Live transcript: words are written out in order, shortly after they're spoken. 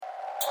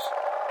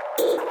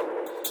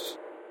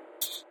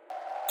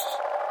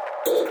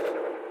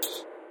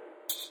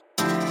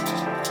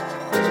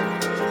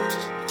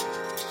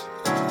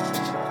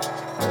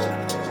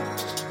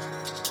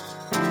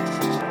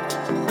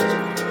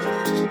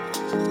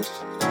Today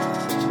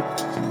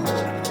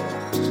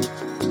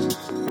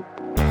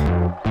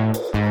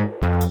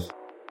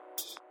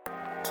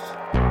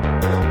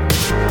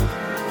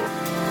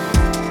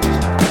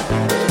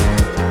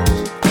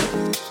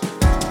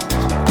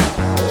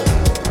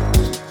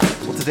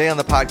on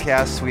the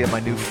podcast, we have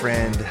my new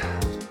friend,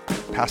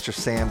 Pastor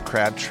Sam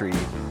Crabtree.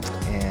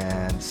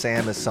 And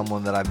Sam is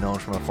someone that I've known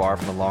from afar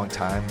from a long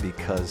time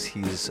because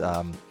he's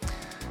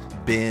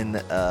been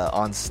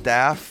on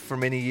staff for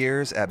many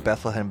years at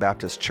Bethlehem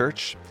Baptist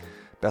Church.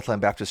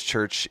 Bethlehem Baptist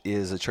Church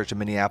is a church in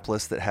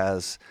Minneapolis that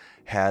has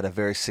had a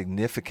very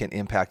significant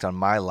impact on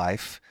my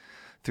life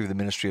through the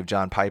ministry of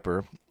John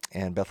Piper.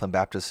 And Bethlehem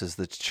Baptist is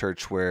the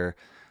church where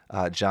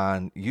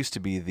John used to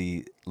be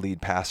the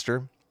lead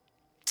pastor.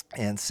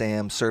 And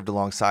Sam served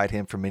alongside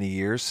him for many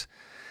years.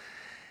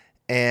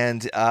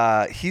 And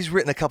he's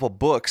written a couple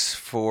books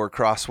for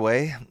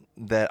Crossway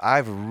that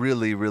I've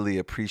really, really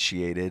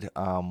appreciated.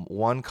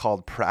 One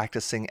called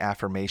Practicing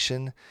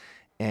Affirmation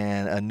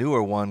and a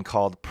newer one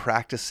called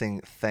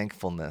Practicing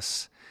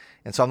Thankfulness.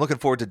 And so I'm looking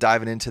forward to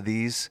diving into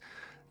these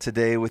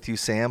today with you,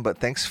 Sam. But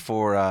thanks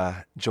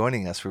for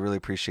joining us. We really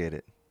appreciate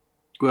it.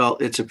 Well,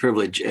 it's a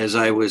privilege. As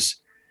I was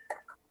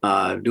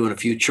doing a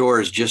few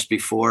chores just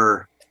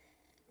before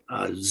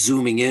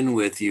Zooming in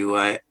with you,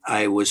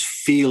 I was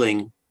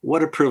feeling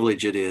what a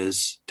privilege it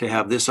is to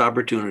have this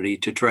opportunity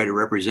to try to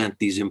represent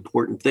these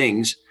important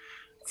things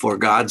for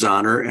God's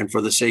honor and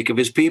for the sake of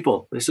his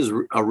people. This is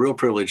a real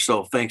privilege.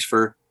 So thanks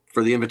for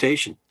the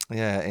invitation.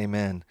 Yeah,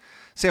 amen.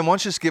 Sam, why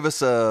don't you just give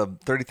us a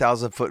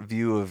 30,000 foot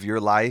view of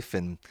your life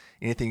and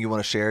anything you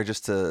want to share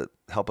just to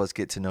help us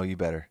get to know you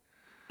better?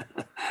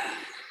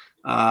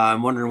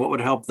 I'm wondering what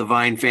would help the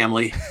Vine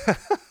family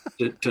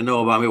to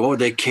know about me. What would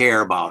they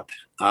care about?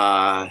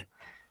 I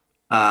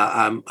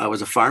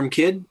was a farm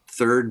kid,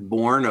 third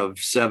born of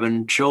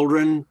 7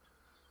 children.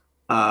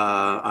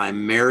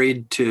 I'm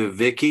married to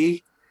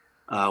Vicki.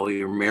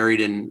 We were married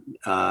in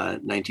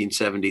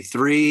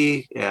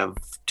 1973. Have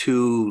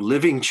 2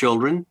 living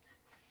children.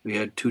 We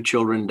had 2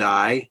 children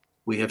die.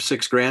 We have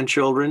 6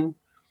 grandchildren.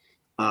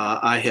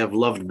 I have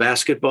loved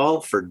basketball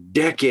for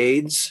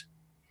decades.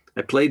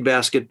 I played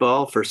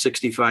basketball for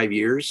 65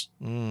 years.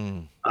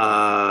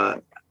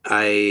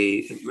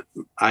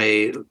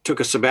 I took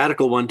a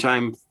sabbatical one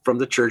time from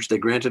the church. They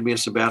granted me a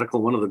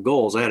sabbatical. One of the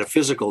goals, I had a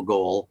physical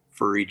goal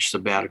for each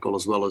sabbatical,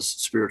 as well as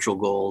spiritual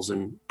goals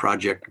and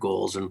project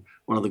goals. And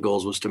one of the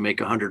goals was to make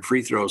 100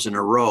 free throws in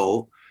a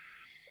row.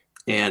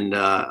 And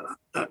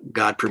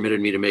God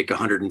permitted me to make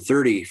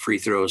 130 free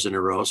throws in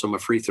a row. So I'm a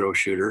free throw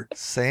shooter.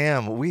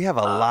 Sam, we have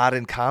a lot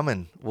in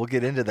common. We'll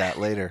get into that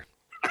later.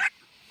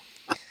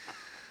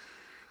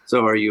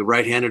 So are you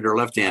right-handed or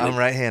left-handed? I'm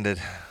right-handed.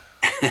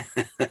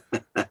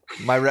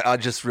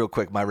 Just real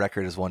quick, my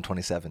record is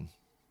 127.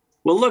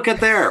 Well, look at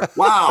there.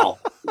 Wow.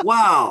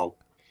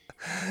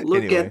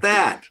 Look at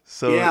that.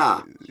 So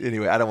yeah.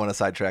 Anyway, I don't want to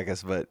sidetrack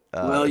us, but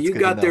well, you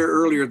got there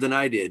earlier than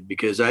I did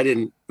because I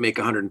didn't make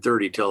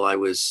 130 till I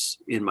was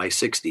in my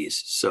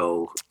 60s.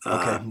 So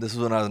okay, this is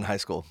when I was in high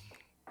school.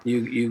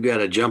 You got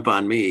to jump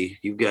on me.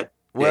 You've got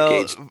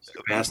decades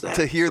past that.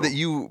 To hear that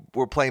you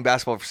were playing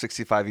basketball for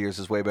 65 years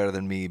is way better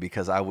than me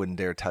because I wouldn't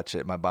dare touch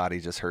it. My body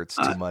just hurts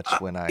too much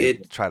when I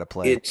try to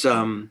play.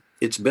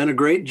 It's been a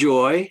great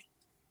joy,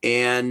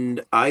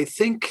 and I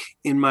think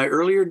in my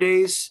earlier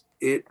days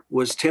it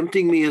was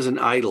tempting me as an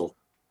idol.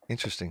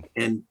 Interesting.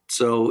 And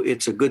so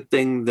it's a good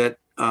thing that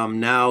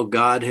now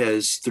God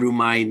has, through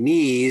my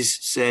knees,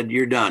 said,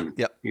 "You're done.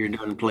 Yep. You're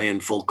done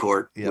playing full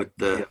court with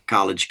the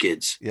college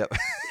kids." Yep.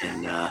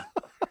 And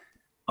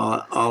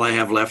all I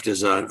have left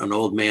is an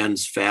old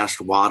man's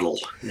fast waddle,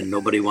 and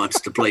nobody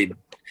wants to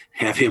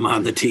have him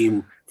on the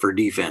team for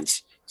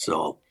defense.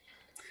 So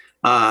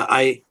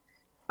I'm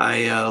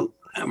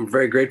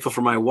very grateful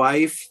for my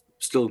wife.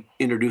 Still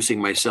introducing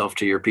myself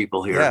to your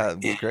people here. Yeah,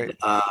 that's great.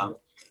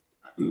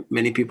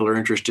 Many people are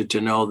interested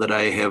to know that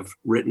I have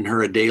written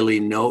her a daily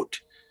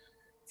note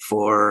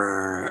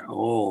for,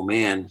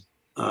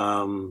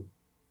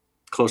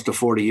 close to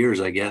 40 years,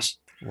 I guess.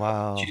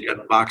 Wow. She's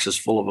got boxes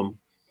full of them.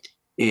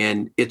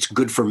 And it's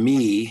good for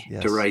me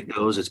to write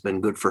those. It's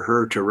been good for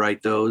her to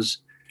write those.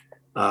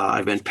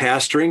 I've been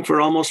pastoring for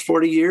almost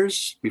 40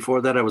 years.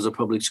 Before that, I was a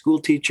public school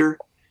teacher.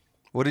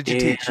 What did you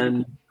teach?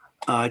 And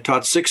I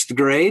taught 6th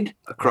grade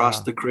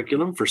across the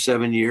curriculum for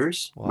 7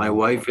 years. Wow. My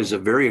wife is a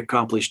very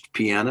accomplished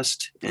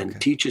pianist and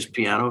teaches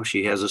piano.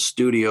 She has a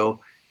studio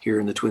here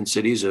in the Twin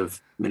Cities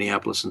of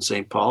Minneapolis and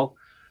St. Paul.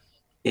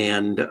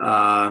 And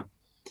I'm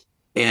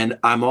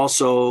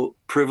also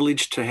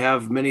privileged to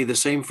have many of the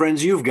same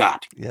friends you've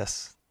got.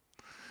 Yes.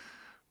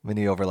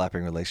 Many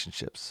overlapping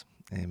relationships.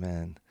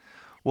 Amen.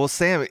 Well,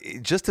 Sam,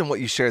 just in what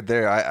you shared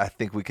there, I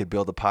think we could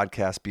build a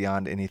podcast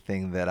beyond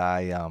anything that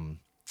I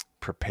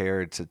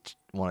prepared to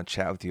want to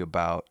chat with you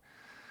about.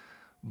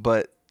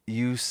 But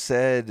you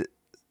said,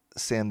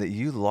 Sam, that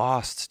you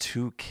lost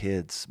 2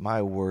 kids.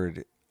 My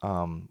word.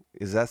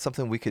 Is that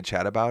something we could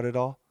chat about at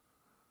all?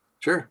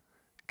 Sure.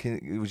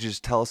 Would you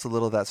just tell us a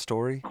little of that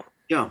story?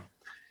 Yeah.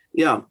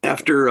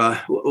 After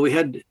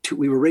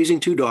we were raising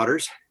 2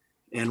 daughters,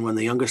 And when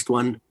the youngest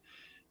one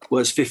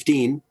was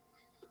 15,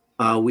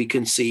 we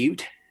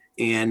conceived.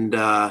 And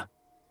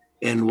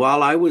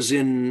while I was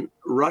in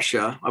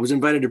Russia, I was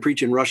invited to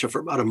preach in Russia for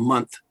about a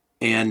month,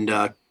 and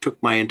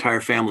took my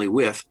entire family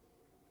with.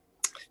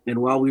 And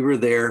while we were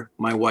there,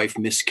 my wife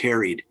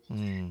miscarried.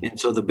 And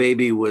so the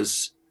baby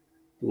was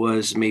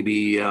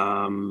maybe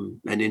an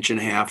inch and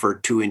a half or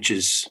 2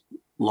 inches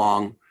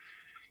long.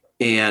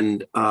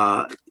 And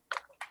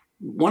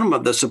one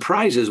of the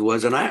surprises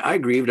was, and I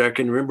grieved, I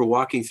can remember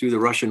walking through the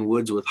Russian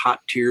woods with hot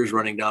tears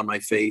running down my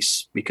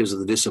face because of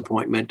the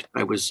disappointment.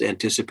 I was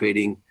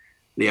anticipating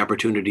the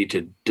opportunity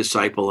to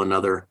disciple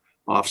another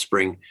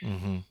offspring.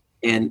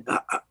 And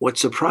what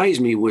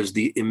surprised me was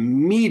the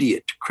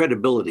immediate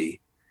credibility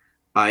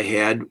I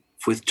had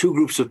with two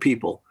groups of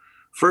people.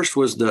 First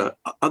was the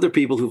other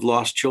people who've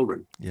lost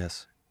children.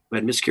 Yes. Who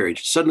had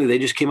miscarriage. Suddenly they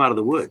just came out of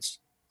the woods.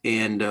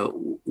 And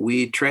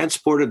we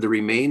transported the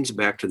remains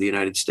back to the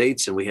United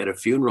States, and we had a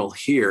funeral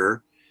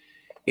here.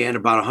 And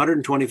about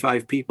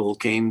 125 people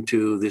came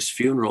to this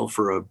funeral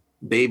for a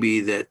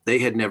baby that they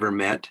had never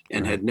met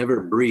and had never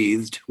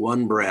breathed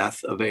one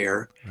breath of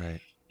air.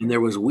 Right. And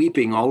there was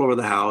weeping all over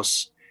the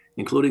house,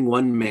 including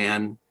one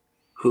man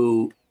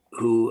who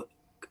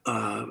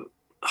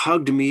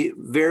hugged me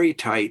very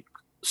tight,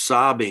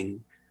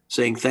 sobbing,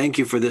 saying, "Thank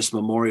you for this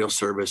memorial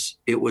service.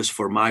 It was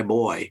for my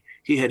boy."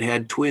 He had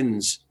had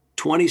twins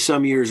 20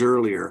 some years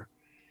earlier,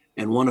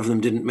 and one of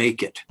them didn't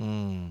make it.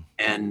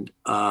 And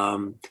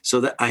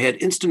so that I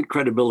had instant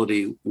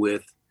credibility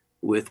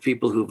with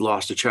people who've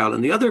lost a child.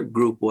 And the other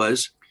group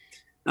was,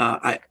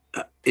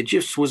 it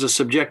just was a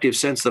subjective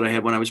sense that I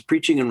had when I was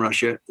preaching in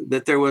Russia,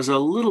 that there was a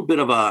little bit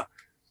of a,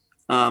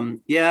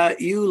 yeah,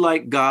 you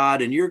like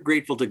God and you're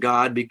grateful to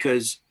God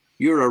because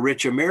you're a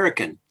rich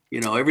American.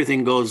 You know,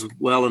 everything goes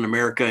well in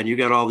America and you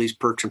got all these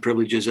perks and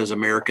privileges as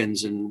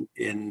Americans.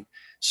 And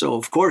so,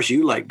 of course,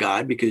 you like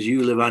God because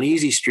you live on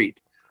Easy Street.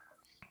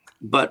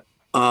 But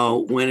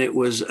when it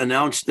was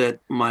announced that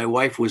my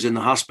wife was in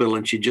the hospital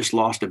and she just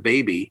lost a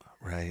baby,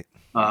 right,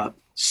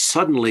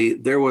 suddenly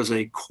there was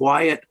a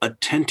quiet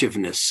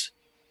attentiveness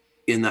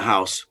in the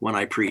house when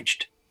I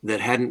preached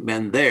that hadn't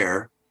been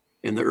there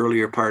in the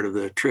earlier part of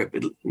the trip.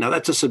 Now,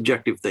 that's a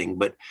subjective thing,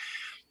 but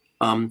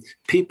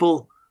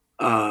people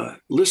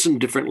listened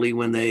differently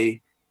when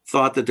they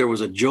thought that there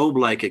was a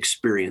Job-like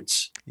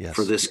experience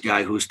for this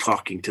guy who's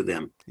talking to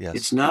them. Yes.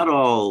 It's not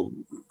all,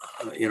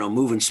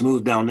 moving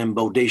smooth down them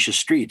bodacious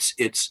streets.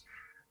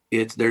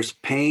 There's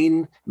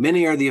pain.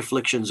 Many are the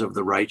afflictions of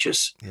the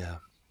righteous. Yeah.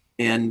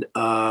 And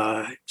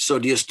so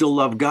do you still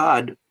love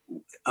God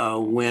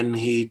when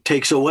he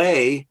takes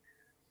away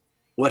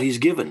what he's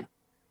given?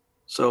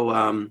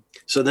 So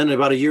then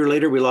about a year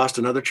later, we lost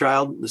another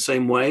child the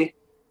same way.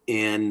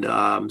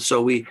 And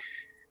so we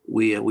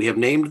have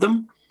named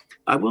them.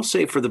 I will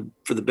say for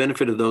the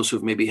benefit of those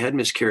who've maybe had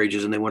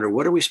miscarriages and they wonder,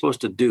 what are we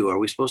supposed to do? Are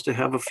we supposed to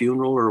have a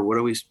funeral, or what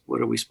are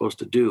we supposed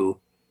to do?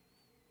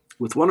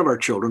 With one of our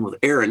children, with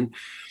Aaron,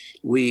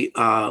 we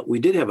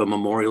did have a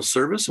memorial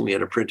service, and we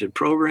had a printed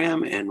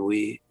program, and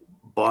we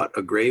bought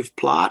a grave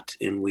plot,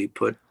 and we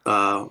put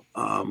a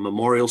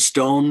memorial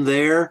stone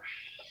there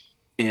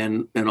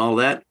and all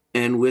that.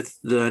 And with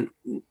the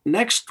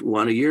next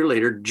one, a year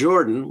later,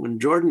 Jordan, when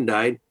Jordan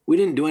died, we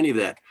didn't do any of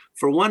that.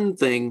 For one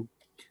thing,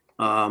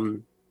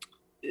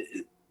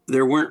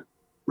 there weren't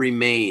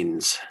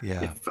remains.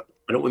 Yeah.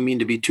 I don't mean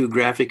to be too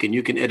graphic, and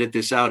you can edit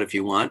this out if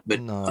you want, but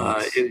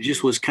it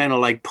just was kind of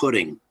like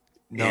pudding.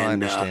 No, I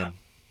understand.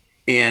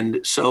 And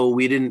so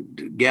we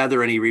didn't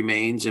gather any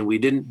remains, and we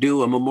didn't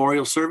do a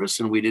memorial service,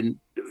 and we didn't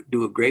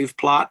do a grave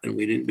plot, and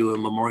we didn't do a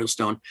memorial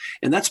stone.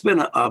 And that's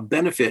been a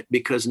benefit,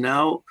 because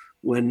now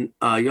when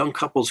young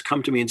couples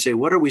come to me and say,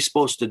 what are we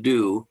supposed to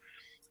do?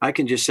 I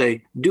can just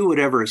say, do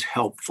whatever is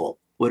helpful,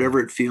 whatever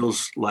it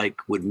feels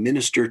like would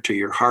minister to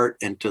your heart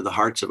and to the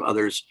hearts of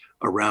others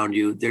around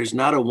you. There's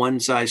not a one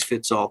size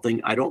fits all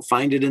thing. I don't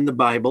find it in the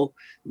Bible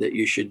that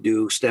you should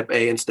do step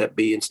A and step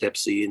B and step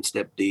C and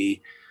step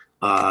D.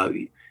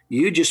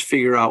 You just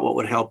figure out what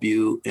would help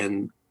you,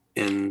 and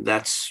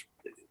that's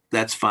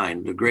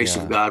fine. The grace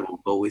of God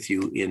will go with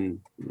you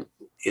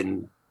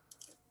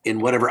in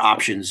whatever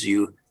options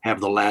you have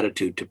the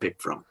latitude to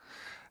pick from.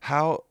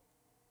 How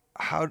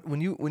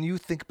when you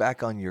think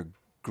back on your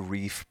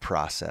grief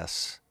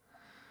process,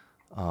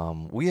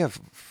 we have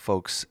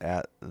folks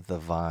at the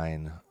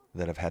Vine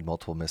that have had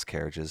multiple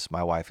miscarriages.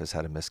 My wife has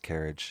had a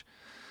miscarriage.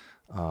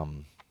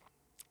 I'm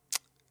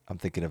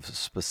thinking of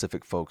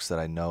specific folks that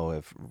I know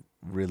have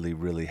really,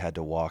 really had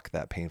to walk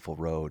that painful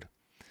road.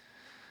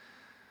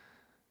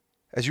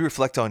 As you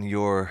reflect on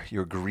your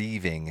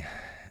grieving,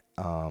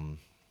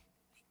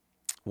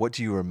 what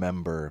do you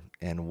remember,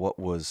 and what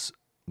was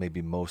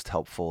maybe most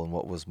helpful and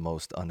what was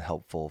most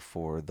unhelpful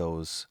for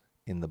those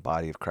in the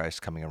body of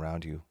Christ coming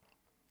around you?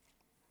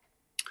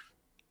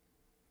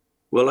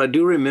 Well, I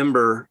do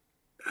remember,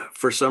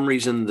 for some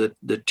reason,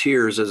 the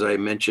tears, as I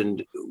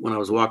mentioned, when I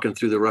was walking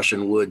through the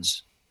Russian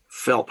woods,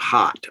 felt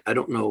hot. I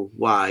don't know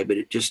why, but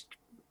it just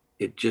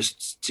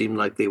seemed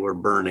like they were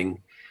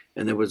burning.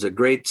 And there was a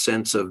great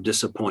sense of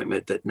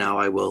disappointment that now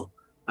I will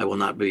I will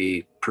not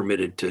be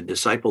permitted to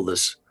disciple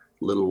this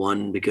little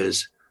one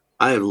because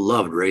I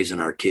loved raising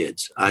our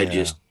kids. I Yeah.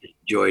 just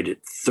enjoyed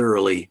it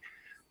thoroughly.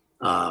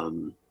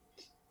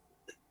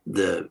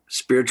 The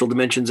spiritual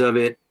dimensions of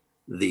it,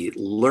 the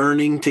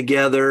learning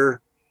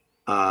together.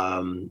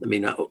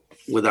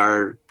 With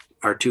our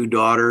two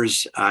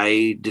daughters,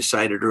 I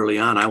decided early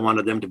on I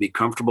wanted them to be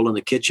comfortable in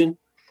the kitchen.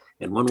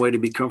 And one way to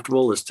be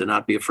comfortable is to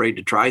not be afraid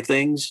to try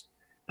things.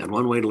 And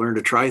one way to learn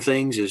to try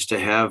things is to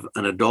have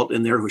an adult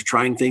in there who's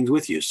trying things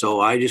with you. So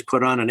I just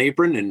put on an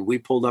apron and we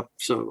pulled up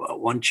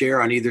one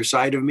chair on either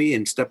side of me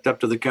and stepped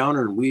up to the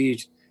counter, and we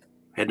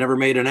had never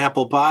made an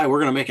apple pie. We're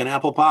going to make an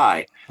apple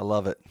pie. I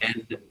love it.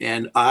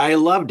 And I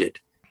loved it.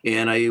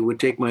 And I would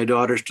take my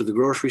daughters to the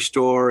grocery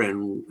store,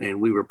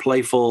 and we were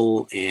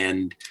playful.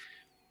 And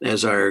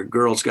as our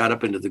girls got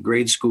up into the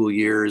grade school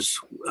years,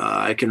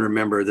 I can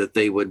remember that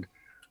they would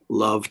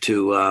love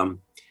to,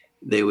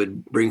 they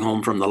would bring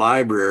home from the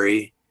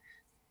library.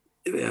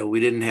 We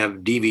didn't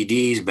have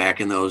DVDs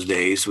back in those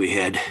days. We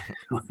had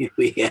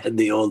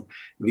the old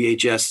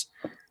VHS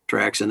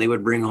tracks, and they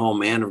would bring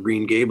home Anne of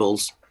Green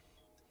Gables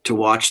to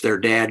watch their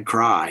dad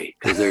cry,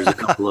 because there's a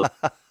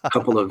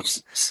couple of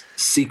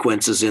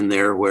sequences in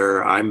there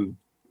where I'm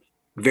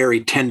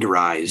very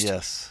tenderized.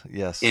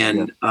 Yes.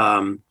 And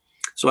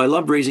so I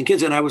loved raising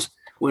kids. And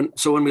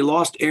when we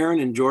lost Aaron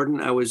and Jordan,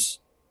 I was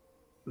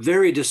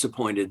very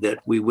disappointed that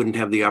we wouldn't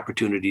have the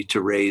opportunity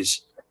to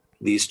raise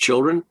these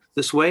children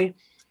this way.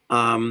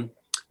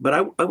 But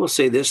I will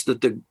say this,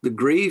 that the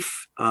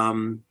grief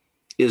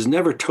is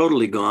never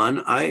totally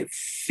gone. I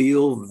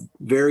feel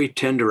very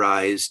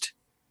tenderized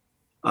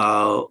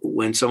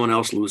when someone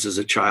else loses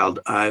a child.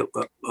 A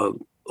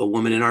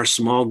woman in our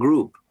small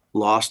group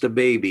lost a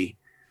baby.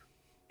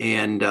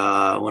 And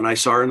when I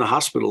saw her in the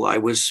hospital, I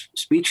was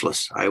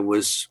speechless. I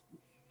was,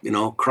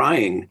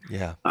 crying.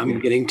 Yeah. I'm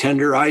getting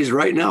tenderized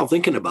right now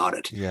thinking about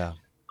it. Yeah.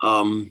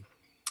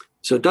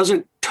 So it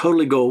doesn't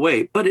totally go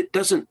away, but it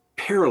doesn't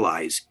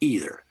paralyze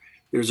either.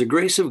 There's a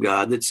grace of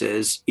God that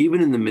says,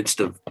 even in the midst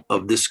of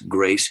this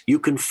grace, you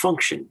can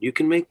function. You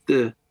can make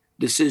the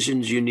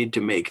decisions you need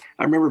to make.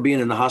 I remember being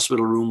in the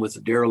hospital room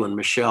with Daryl and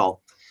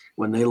Michelle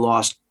when they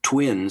lost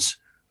twins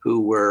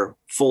who were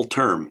full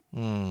term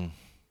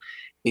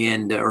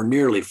and or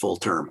nearly full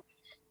term.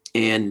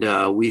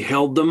 And we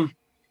held them,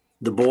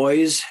 the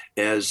boys,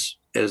 as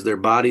their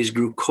bodies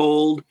grew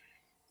cold.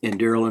 And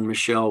Daryl and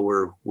Michelle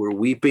were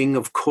weeping,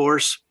 of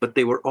course, but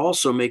they were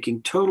also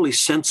making totally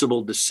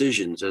sensible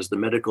decisions as the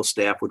medical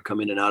staff would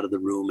come in and out of the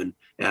room and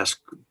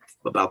ask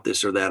about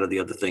this or that or the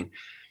other thing.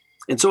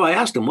 And so I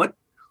asked them,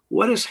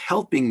 what is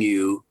helping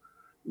you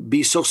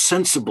be so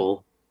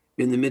sensible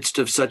in the midst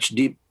of such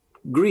deep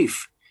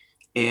grief?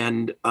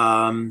 And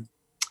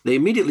they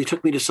immediately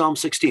took me to Psalm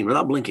 16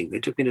 without blinking. They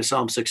took me to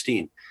Psalm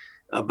 16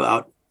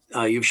 about,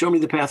 you've shown me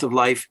the path of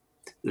life.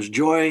 There's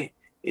joy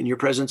in your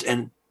presence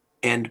and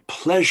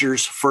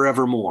pleasures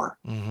forevermore.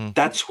 Mm-hmm.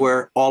 That's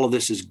where all of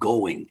this is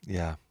going.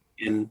 Yeah.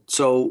 And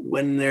so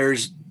when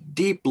there's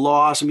deep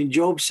loss,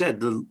 Job said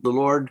the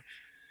Lord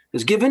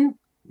has given,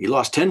 he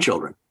lost 10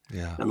 children.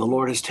 Yeah. And the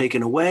Lord has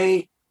taken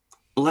away.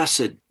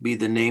 Blessed be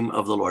the name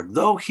of the Lord.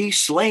 Though he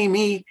slay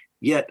me,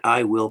 yet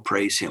I will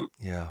praise him.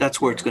 Yeah.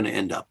 That's where it's going to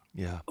end up.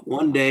 Yeah.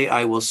 One day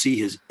I will see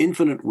his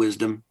infinite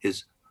wisdom,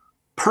 his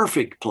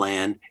perfect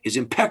plan, his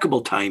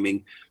impeccable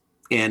timing,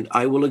 and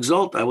I will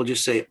exult. I will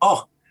just say,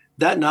 oh,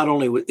 that not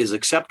only is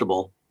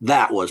acceptable,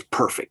 that was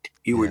perfect.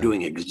 You were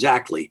doing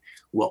exactly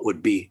what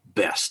would be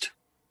best.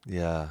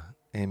 Yeah.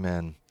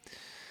 Amen.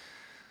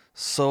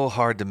 So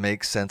hard to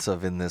make sense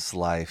of in this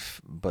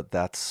life, but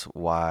that's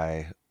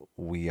why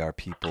we are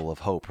people of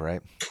hope,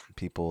 right?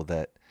 People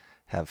that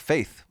have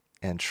faith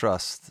and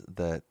trust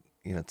that,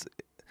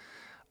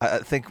 I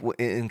think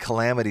in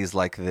calamities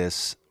like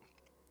this,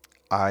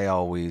 I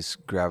always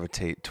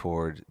gravitate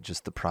toward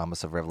just the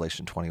promise of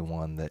Revelation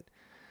 21 that,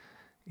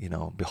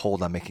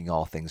 behold, I'm making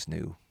all things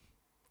new.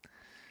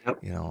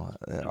 Yep.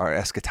 Our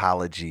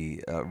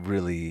eschatology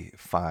really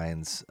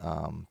finds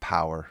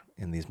power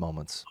in these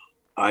moments.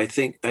 I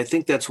think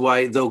that's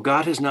why, though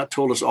God has not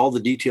told us all the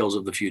details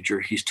of the future,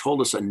 he's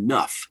told us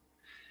enough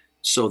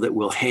so that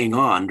we'll hang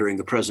on during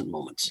the present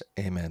moments.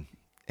 Amen.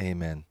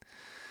 Amen.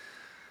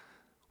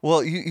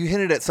 Well, you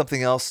hinted at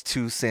something else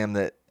too, Sam,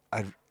 that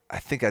I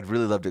think I'd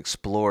really love to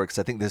explore, because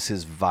I think this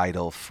is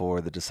vital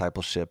for the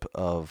discipleship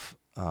of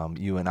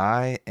you and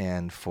I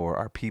and for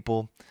our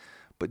people,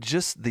 but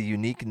just the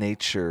unique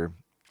nature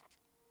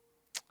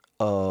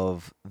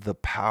of the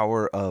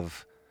power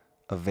of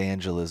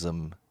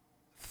evangelism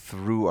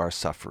through our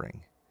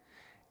suffering.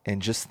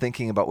 And just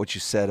thinking about what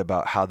you said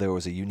about how there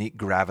was a unique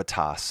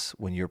gravitas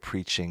when you're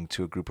preaching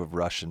to a group of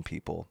Russian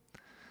people,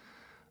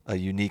 a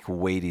unique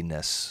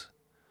weightiness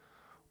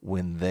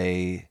when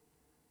they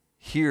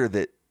hear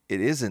that it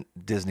isn't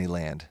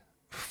Disneyland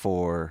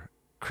for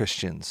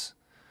Christians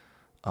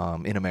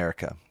in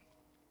America.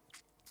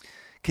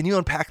 Can you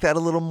unpack that a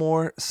little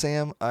more,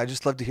 Sam? I'd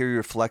just love to hear you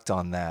reflect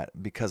on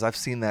that, because I've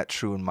seen that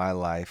true in my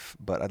life,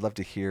 but I'd love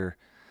to hear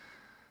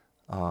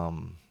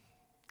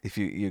if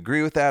you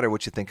agree with that or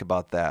what you think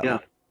about that. Yeah.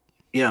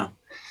 Yeah.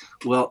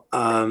 Well,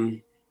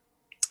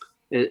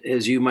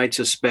 as you might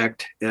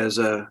suspect, as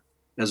a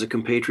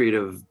compatriot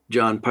of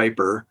John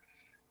Piper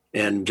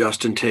and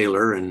Justin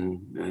Taylor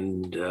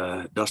and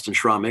Dustin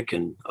Schromick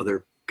and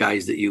other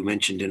guys that you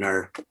mentioned in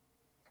our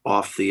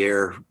off the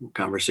air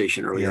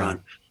conversation earlier Yeah.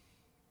 on,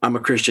 I'm a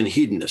Christian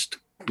hedonist,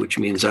 which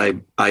means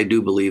I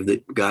do believe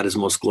that God is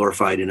most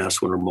glorified in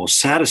us when we're most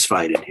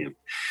satisfied in him.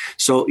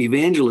 So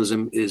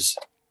evangelism is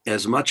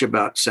as much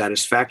about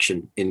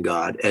satisfaction in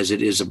God as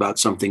it is about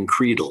something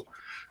creedal,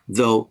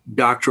 though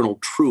doctrinal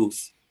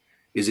truth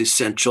is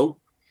essential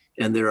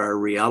and there are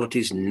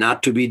realities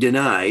not to be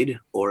denied,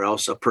 or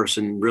else a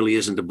person really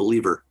isn't a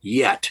believer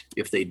yet.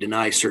 If they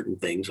deny certain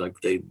things,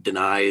 like they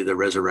deny the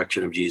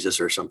resurrection of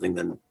Jesus or something,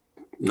 then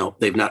no,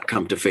 they've not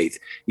come to faith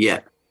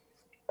yet.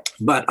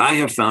 But I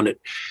have found it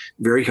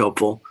very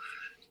helpful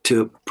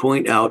to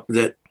point out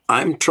that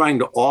I'm trying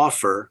to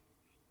offer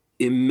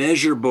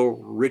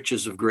immeasurable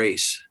riches of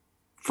grace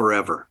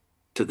forever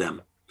to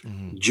them.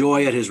 Mm-hmm.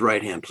 Joy at his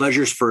right hand,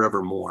 pleasures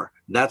forevermore.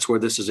 That's where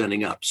this is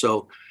ending up.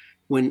 So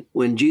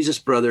when Jesus'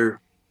 brother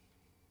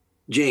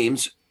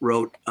James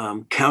wrote,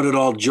 count it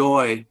all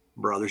joy,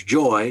 brothers,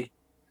 joy,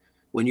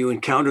 when you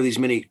encounter these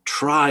many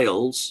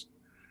trials,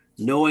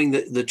 knowing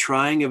that the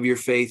trying of your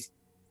faith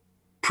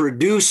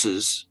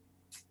produces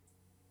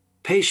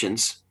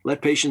patience.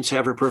 Let patience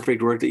have her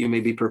perfect work, that you may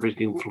be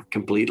perfect and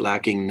complete,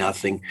 lacking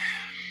nothing.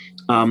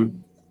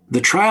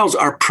 The trials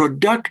are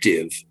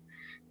productive.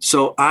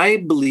 So I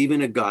believe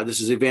in a God.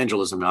 This is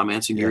evangelism. Now I'm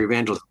answering your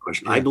evangelism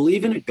question. I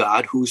believe in a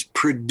God who's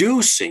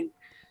producing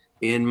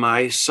in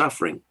my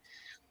suffering.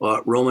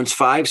 Romans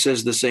 5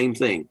 says the same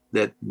thing,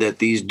 that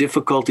these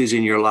difficulties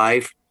in your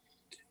life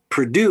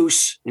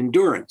produce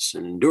endurance,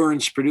 and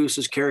endurance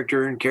produces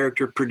character, and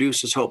character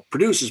produces hope.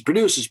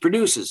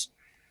 Produces.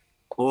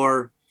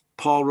 Or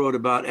Paul wrote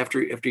about,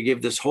 after he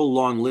gave this whole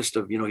long list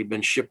of, he'd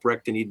been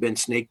shipwrecked and he'd been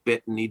snake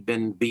bit and he'd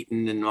been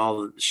beaten and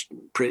all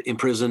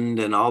imprisoned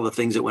and all the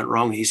things that went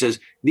wrong. He says,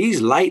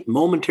 these light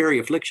momentary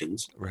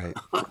afflictions, right?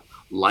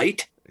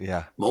 Light,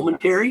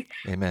 momentary,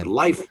 Amen.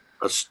 Life,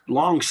 a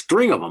long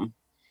string of them.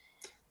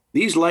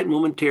 These light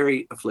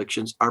momentary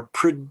afflictions are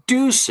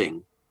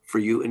producing for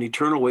you an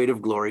eternal weight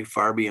of glory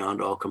far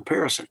beyond all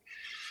comparison.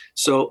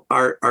 So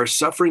our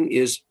suffering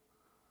is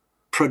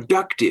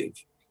productive.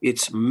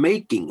 It's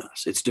making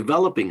us, it's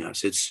developing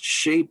us, it's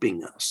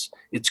shaping us,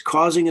 it's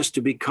causing us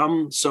to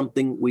become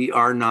something we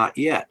are not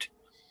yet.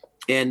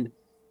 And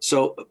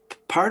so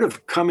part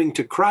of coming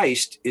to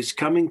Christ is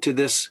coming to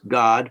this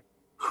God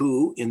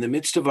who, in the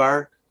midst of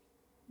our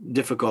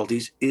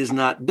difficulties, is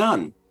not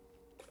done.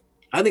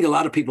 I think a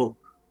lot of people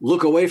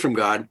look away from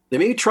God. They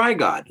maybe try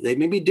God. They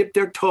maybe dip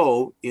their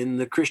toe in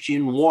the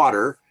Christian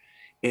water,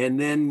 and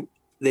then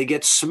they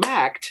get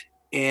smacked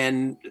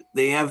and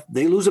they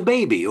lose a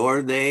baby,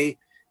 or they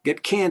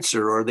get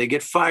cancer, or they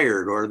get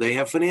fired, or they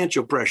have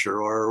financial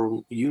pressure,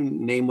 or you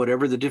name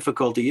whatever the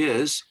difficulty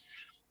is.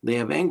 They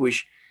have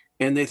anguish,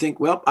 and they think,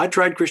 well, I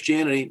tried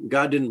Christianity.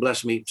 God didn't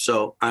bless me,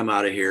 so I'm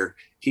out of here.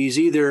 He's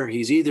either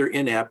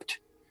inept,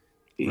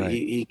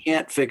 he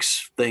can't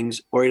fix things,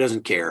 or he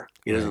doesn't care.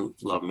 He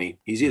doesn't love me.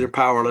 He's either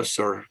powerless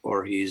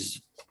or he's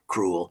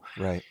cruel.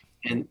 Right.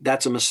 And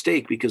that's a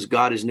mistake, because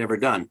God is never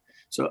done.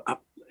 So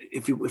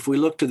if we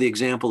look to the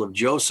example of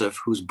Joseph,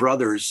 whose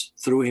brothers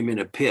threw him in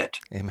a pit.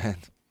 Amen.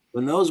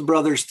 When those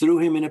brothers threw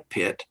him in a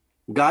pit,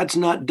 God's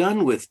not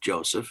done with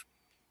Joseph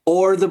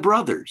or the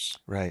brothers.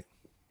 Right.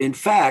 In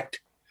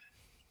fact,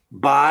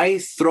 by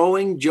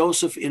throwing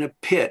Joseph in a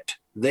pit,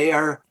 they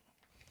are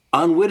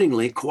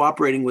unwittingly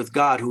cooperating with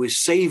God, who is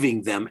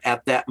saving them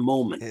at that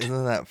moment.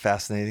 Isn't that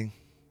fascinating?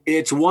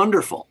 It's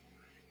wonderful.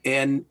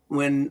 And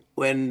when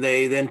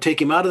they then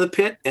take him out of the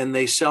pit and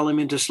they sell him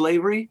into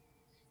slavery,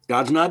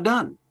 God's not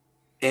done.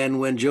 And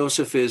when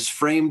Joseph is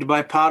framed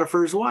by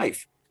Potiphar's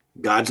wife,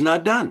 God's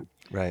not done.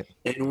 Right.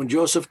 And when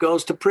Joseph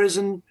goes to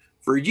prison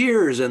for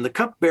years and the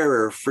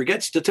cupbearer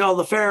forgets to tell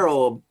the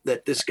Pharaoh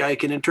that this guy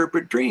can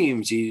interpret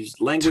dreams, he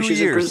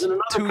languishes in prison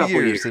another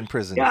couple years. In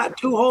prison. Yeah,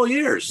 2 whole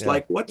years. Yeah.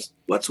 Like, what's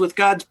with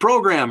God's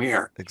program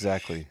here?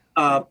 Exactly.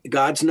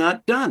 God's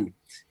not done.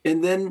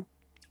 And then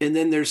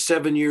there's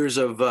 7 years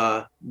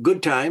of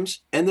good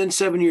times, and then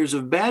 7 years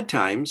of bad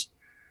times,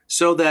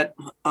 so that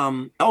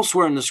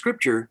elsewhere in the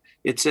scripture,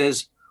 it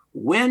says,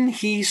 when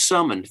he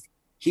summoned,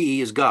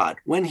 he is God,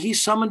 when he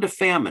summoned a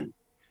famine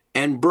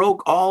and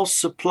broke all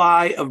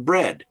supply of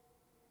bread,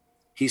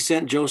 he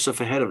sent Joseph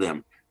ahead of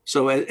them.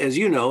 So as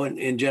you know,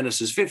 in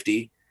Genesis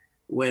 50,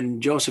 when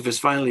Joseph is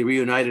finally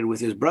reunited with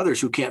his brothers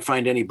who can't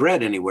find any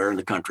bread anywhere in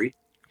the country,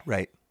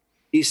 right?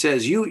 He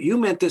says, you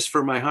meant this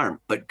for my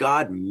harm, but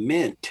God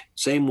meant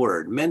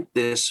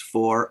this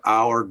for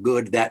our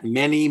good, that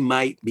many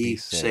might be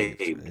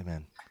saved.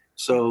 Amen.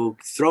 So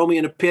throw me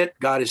in a pit,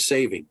 God is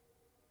saving.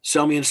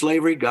 Sell me in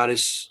slavery, God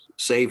is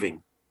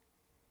saving.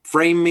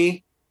 Frame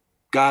me,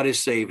 God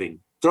is saving.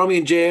 Throw me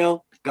in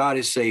jail, God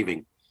is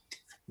saving.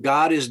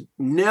 God is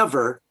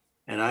never,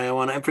 and I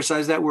want to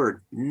emphasize that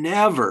word,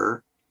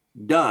 never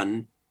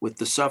done with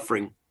the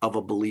suffering of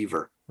a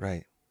believer.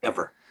 Right.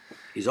 Ever.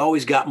 He's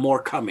always got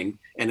more coming,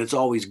 and it's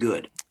always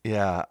good.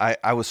 Yeah,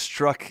 I was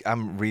struck.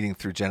 I'm reading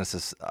through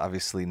Genesis,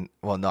 obviously.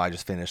 Well, no, I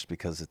just finished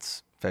because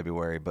it's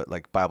February, but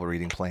like Bible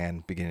reading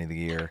plan, beginning of the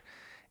year,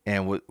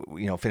 and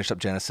finished up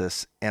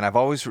Genesis. And I've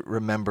always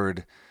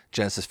remembered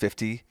Genesis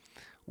 50,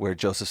 where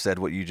Joseph said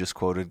what you just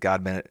quoted: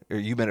 God meant it, or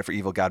you meant it for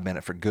evil, God meant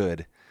it for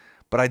good.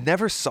 But I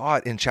never saw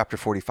it in chapter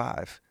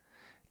 45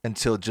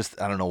 until just,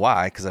 I don't know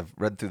why, because I've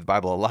read through the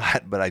Bible a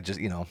lot, but I just,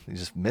 you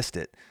just missed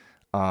it.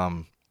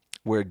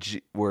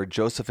 Where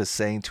Joseph is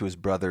saying to his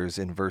brothers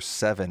in verse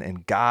 7,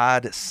 and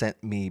God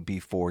sent me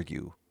before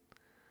you.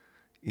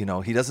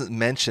 He doesn't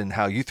mention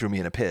how you threw me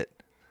in a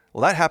pit.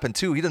 Well, that happened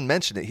too. He doesn't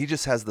mention it. He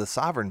just has the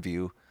sovereign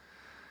view.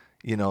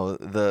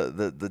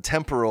 The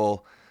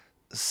temporal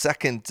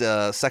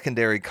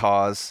secondary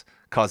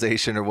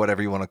causation, or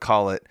whatever you want to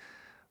call it,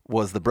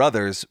 was the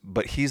brothers,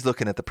 but he's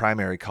looking at the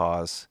primary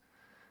cause.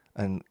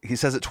 And he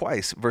says it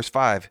twice. Verse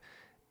 5,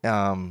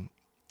 and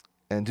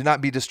do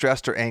not be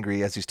distressed or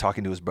angry, as he's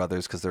talking to his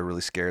brothers, because they're really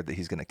scared that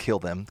he's going to kill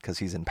them because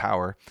he's in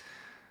power,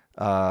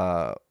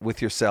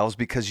 with yourselves,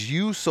 because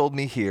you sold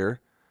me here,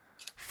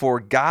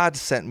 for God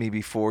sent me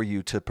before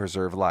you to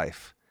preserve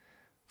life.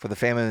 For the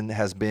famine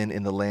has been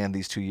in the land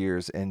these 2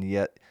 years, and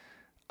yet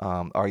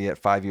are yet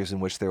 5 years in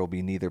which there will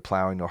be neither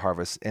plowing nor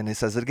harvest. And it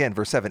says it again,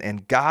 verse 7,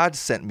 and God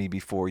sent me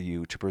before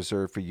you to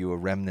preserve for you a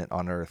remnant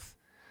on earth.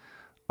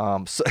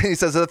 So he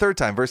says it a third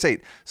time, verse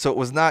 8, so it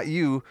was not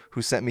you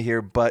who sent me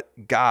here, but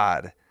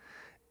God.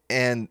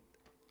 And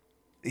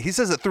he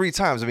says it 3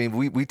 times. I mean,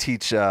 we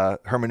teach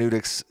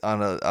hermeneutics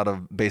on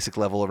a basic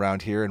level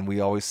around here, and we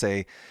always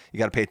say you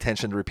got to pay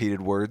attention to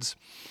repeated words.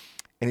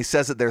 And he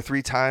says it there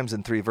 3 times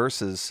in 3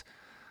 verses.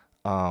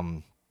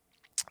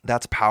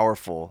 That's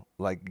powerful.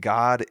 Like,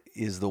 God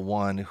is the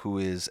one who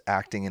is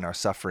acting in our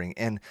suffering.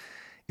 And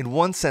in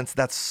one sense,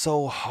 that's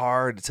so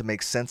hard to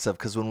make sense of,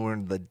 because when we're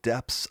in the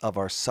depths of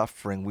our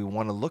suffering, we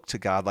want to look to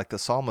God like the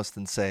psalmist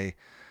and say,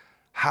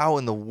 how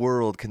in the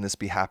world can this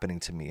be happening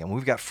to me? And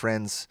we've got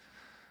friends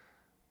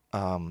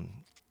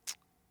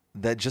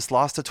that just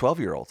lost a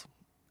 12-year-old,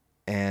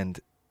 and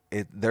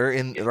they're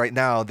in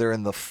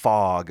the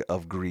fog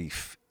of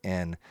grief.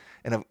 And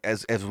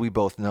as we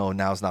both know,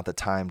 now's not the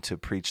time to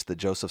preach the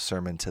Joseph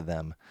sermon to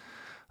them.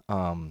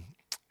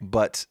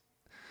 But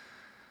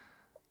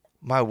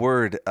my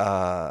word,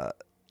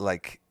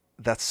 like,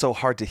 that's so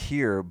hard to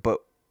hear, but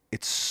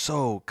it's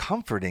so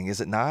comforting,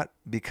 is it not?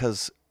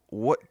 Because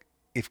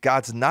if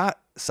God's not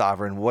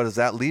sovereign, what does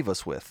that leave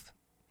us with?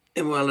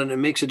 Well, and it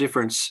makes a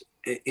difference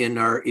in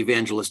our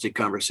evangelistic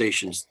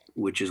conversations,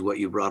 which is what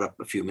you brought up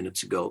a few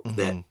minutes ago, Mm-hmm.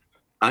 that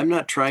I'm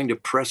not trying to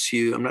press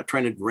you. I'm not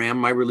trying to ram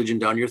my religion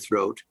down your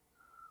throat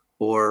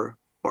or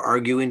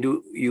argue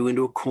you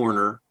into a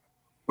corner,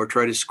 or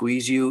try to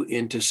squeeze you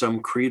into some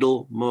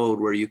creedal mode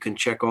where you can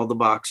check all the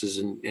boxes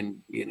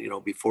and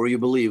before you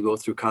believe, go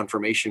through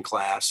confirmation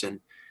class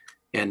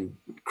and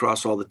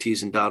cross all the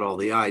T's and dot all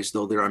the I's,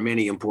 though there are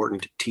many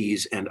important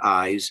T's and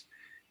I's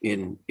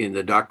in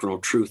the doctrinal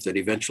truth that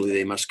eventually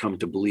they must come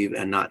to believe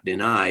and not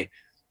deny.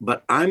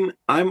 But I'm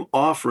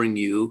offering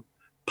you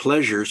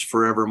pleasures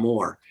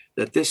forevermore,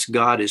 that this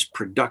God is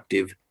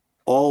productive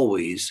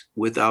always,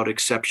 without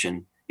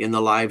exception, in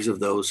the lives of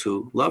those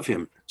who love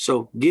him.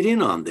 So get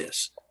in on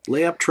this.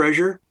 Lay up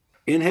treasure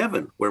in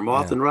heaven, where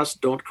moth and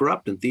rust don't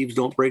corrupt and thieves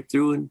don't break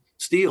through and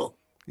steal.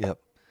 Yep.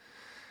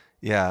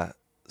 Yeah.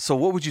 So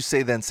what would you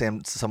say then,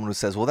 Sam, to someone who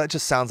says, well, that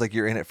just sounds like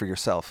you're in it for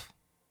yourself?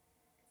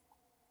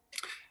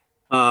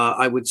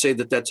 I would say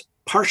that that's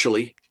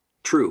partially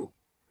true.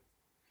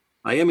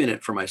 I am in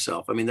it for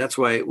myself. I mean, that's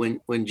why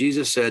when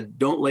Jesus said,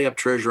 don't lay up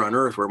treasure on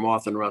earth where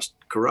moth and rust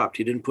corrupt,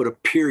 he didn't put a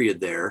period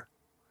there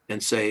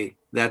and say,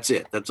 that's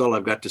it. That's all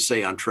I've got to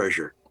say on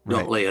treasure.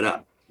 Don't lay it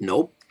up.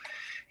 Nope.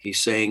 He's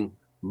saying,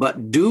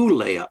 but do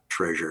lay up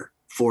treasure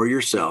for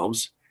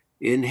yourselves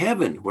in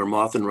heaven, where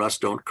moth and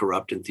rust don't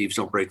corrupt and thieves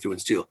don't break through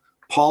and steal.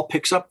 Paul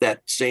picks up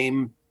that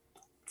same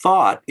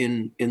thought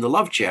in the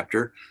love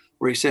chapter,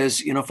 where he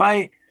says,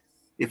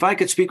 if I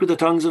could speak with the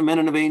tongues of men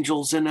and of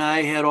angels, and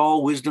I had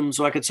all wisdom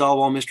so I could solve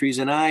all mysteries,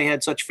 and I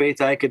had such faith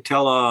I could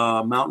tell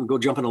a mountain go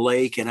jump in a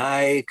lake, and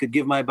I could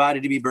give my body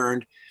to be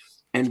burned,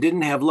 and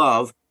didn't have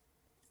love,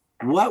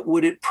 what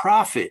would it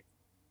profit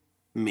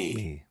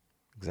me?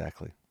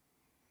 Exactly.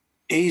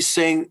 He's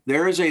saying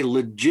there is a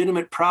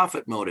legitimate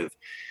profit motive.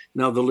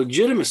 Now, the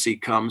legitimacy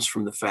comes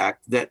from the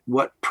fact that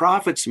what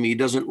profits me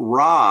doesn't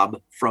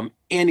rob from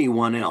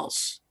anyone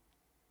else.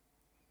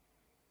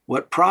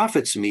 What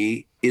profits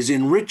me is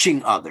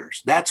enriching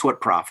others. That's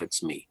what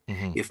profits me.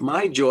 Mm-hmm. If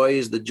my joy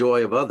is the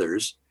joy of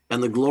others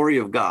and the glory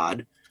of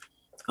God,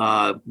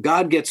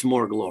 God gets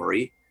more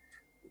glory.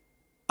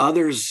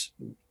 Others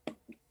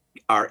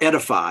are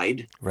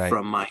edified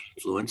from my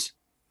influence,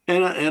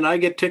 and I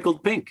get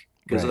tickled pink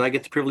because I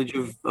get the privilege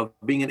of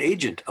being an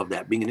agent of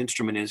that, being an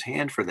instrument in his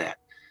hand for that.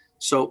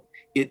 So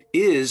it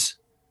is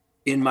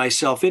in my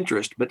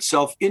self-interest, but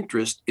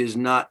self-interest is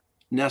not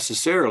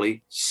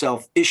necessarily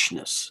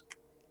selfishness.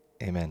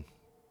 Amen.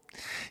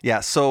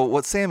 Yeah, so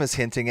what Sam is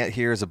hinting at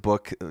here is a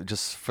book,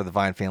 just for the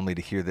Vine family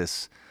to hear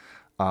this.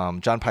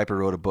 John Piper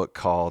wrote a book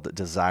called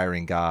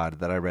Desiring God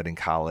that I read in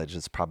college.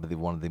 It's probably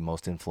one of the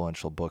most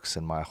influential books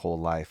in my whole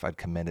life. I'd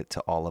commend it to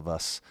all of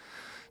us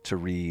to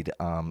read.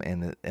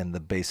 And the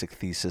basic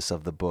thesis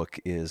of the book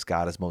is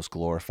God is most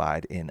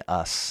glorified in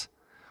us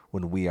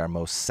when we are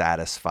most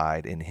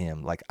satisfied in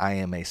him. Like, I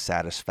am a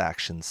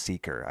satisfaction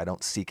seeker. I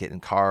don't seek it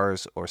in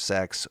cars or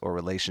sex or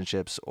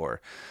relationships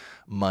or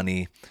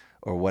money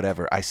or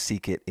whatever. I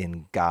seek it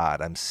in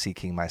God. I'm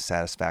seeking my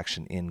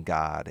satisfaction in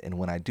God. And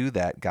when I do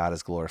that, God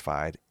is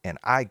glorified and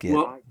I get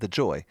the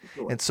joy.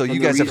 And so you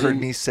guys have heard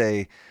me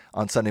say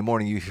on Sunday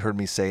morning, you've heard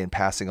me say in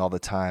passing all the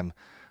time,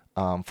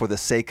 for the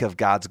sake of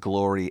God's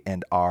glory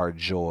and our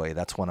joy.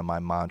 That's one of my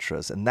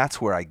mantras. And that's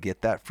where I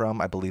get that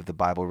from. I believe the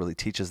Bible really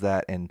teaches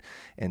that. And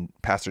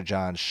Pastor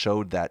John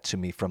showed that to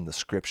me from the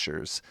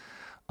scriptures.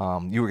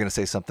 You were going to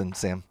say something,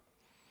 Sam?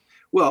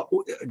 Well,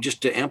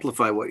 just to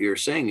amplify what you're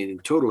saying, in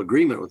total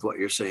agreement with what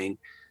you're saying,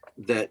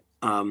 that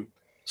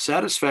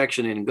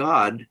satisfaction in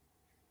God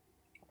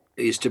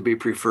is to be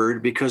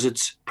preferred because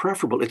it's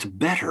preferable. It's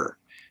better.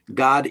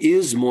 God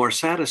is more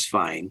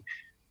satisfying.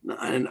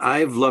 And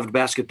I've loved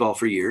basketball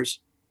for years,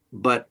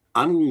 but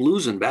I'm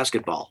losing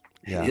basketball.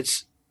 Yeah.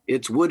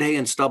 It's wood, hay,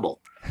 and stubble.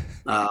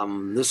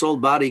 This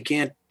old body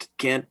can't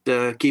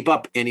keep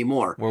up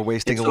anymore. We're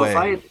wasting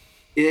away.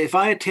 If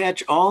I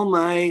attach all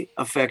my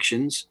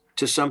affections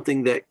to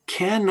something that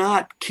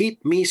cannot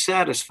keep me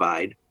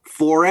satisfied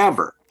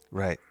forever,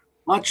 right,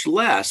 much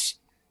less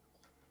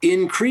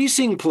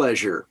increasing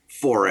pleasure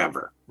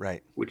forever,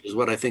 right, which is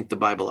what I think the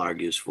Bible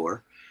argues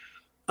for.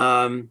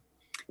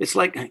 It's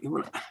like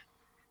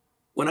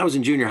when I was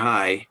in junior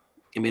high,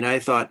 I mean, I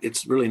thought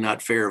it's really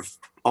not fair of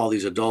all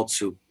these adults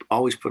who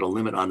always put a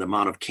limit on the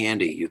amount of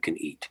candy you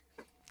can eat.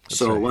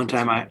 That's right. One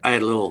time I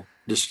had a little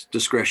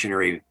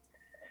discretionary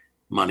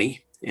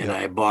money, and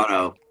I bought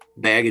a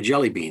bag of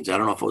jelly beans. I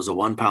don't know if it was a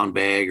 1 pound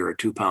bag or a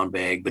 2 pound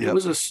bag, but it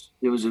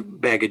was a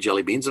bag of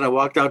jelly beans. And I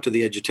walked out to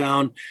the edge of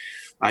town.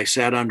 I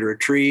sat under a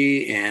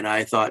tree and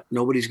I thought,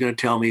 nobody's going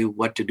to tell me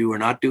what to do or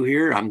not do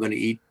here. I'm going to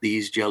eat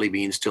these jelly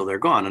beans till they're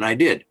gone. And I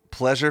did.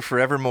 Pleasure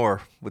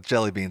forevermore with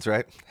jelly beans,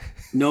 right?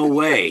 No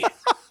way.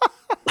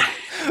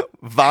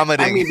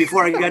 Vomiting. I mean,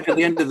 before I got to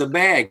the end of the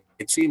bag,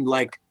 it seemed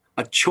like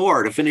a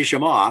chore to finish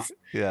them off.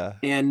 Yeah.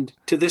 And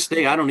to this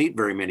day, I don't eat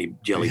very many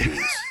jelly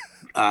beans.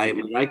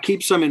 I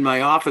keep some in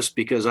my office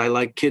because I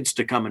like kids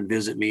to come and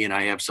visit me, and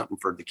I have something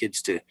for the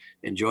kids to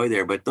enjoy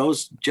there. But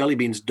those jelly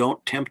beans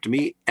don't tempt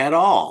me at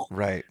all.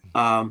 Right.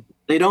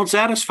 They don't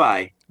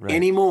satisfy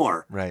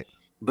anymore. Right.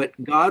 But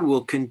God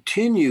will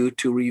continue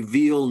to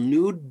reveal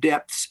new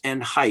depths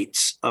and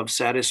heights of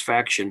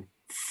satisfaction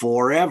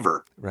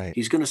forever. Right.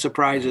 He's going to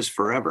surprise us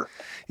forever.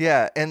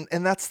 Yeah. And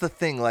that's the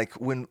thing, like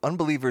when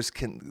unbelievers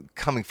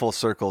coming full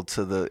circle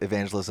to the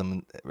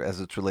evangelism as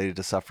it's related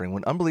to suffering,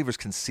 when unbelievers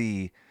can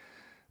see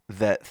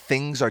that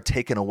things are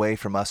taken away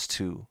from us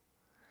too,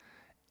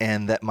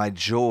 and that my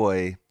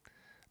joy,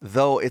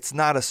 though it's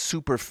not a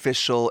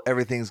superficial,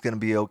 everything's going to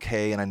be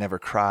okay and I never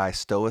cry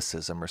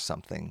stoicism or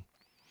something,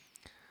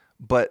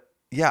 but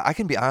yeah, I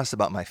can be honest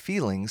about my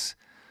feelings,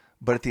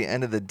 but at the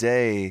end of the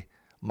day,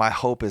 my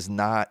hope is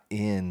not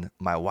in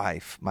my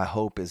wife. My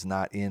hope is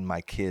not in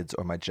my kids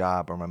or my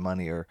job or my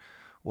money or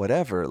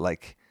whatever.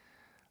 Like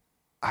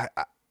I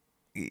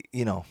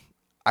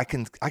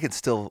can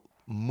still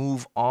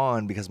move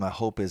on because my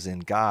hope is in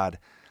God.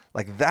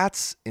 Like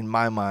that's in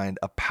my mind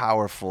a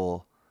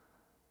powerful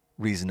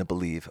reason to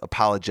believe.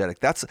 Apologetic.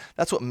 That's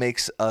what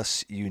makes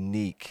us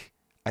unique.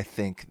 I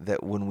think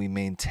that when we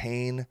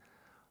maintain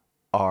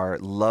our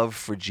love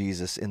for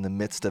Jesus in the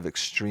midst of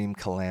extreme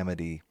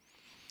calamity,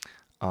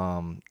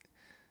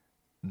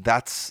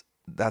 that's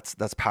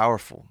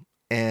powerful.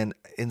 And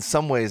in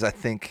some ways, I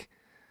think,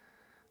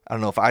 I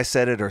don't know if I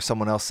said it or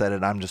someone else said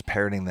it, I'm just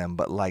parroting them,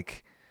 but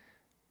like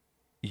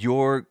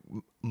your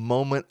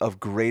moment of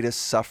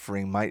greatest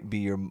suffering might be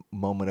your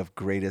moment of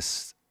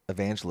greatest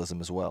evangelism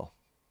as well.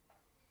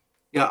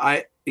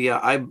 I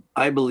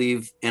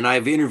believe, and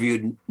I've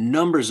interviewed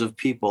numbers of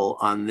people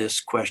on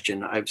this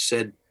question. I've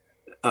said,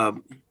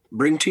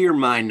 bring to your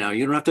mind now,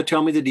 you don't have to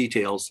tell me the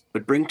details,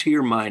 but bring to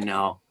your mind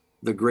now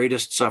the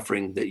greatest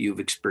suffering that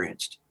you've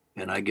experienced.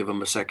 And I give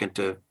them a second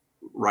to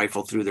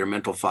rifle through their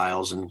mental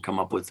files and come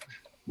up with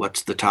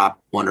what's the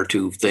top 1 or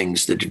 2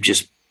 things that have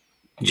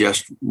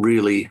just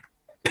really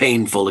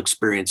painful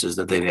experiences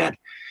that they've had.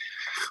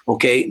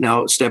 Okay,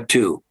 now step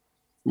 2.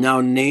 Now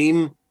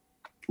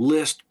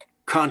list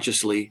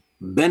consciously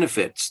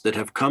benefits that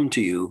have come to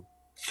you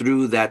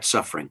through that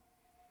suffering.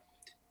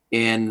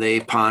 And they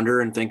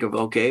ponder and think of,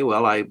 okay,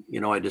 well, I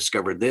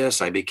discovered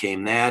this, I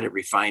became that, it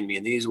refined me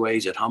in these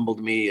ways, it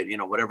humbled me,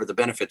 whatever the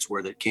benefits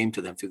were that came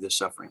to them through this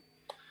suffering.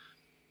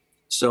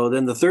 So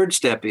then the third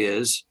step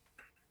is,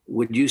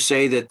 would you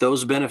say that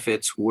those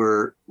benefits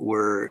were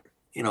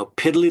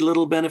piddly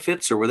little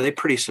benefits, or were they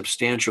pretty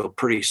substantial,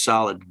 pretty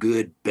solid,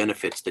 good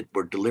benefits that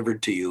were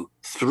delivered to you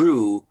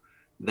through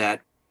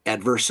that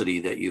adversity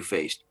that you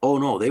faced? Oh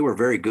no, they were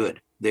very good.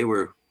 They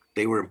were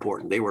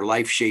important. They were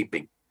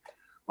life-shaping.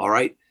 All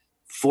right.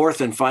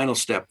 Fourth and final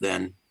step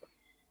then,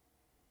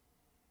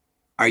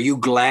 Are you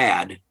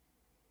glad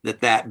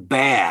that that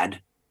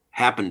bad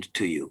happened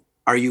to you?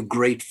 Are you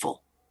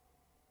grateful?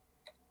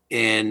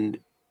 And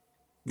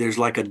there's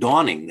like a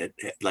dawning that,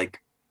 like,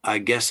 I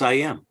guess I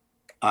am.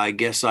 I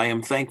guess I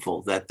am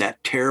thankful that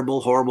that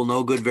terrible, horrible,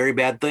 no good, very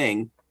bad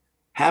thing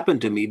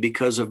happened to me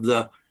because of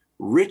the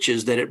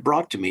riches that it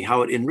brought to me,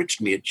 how it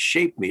enriched me, it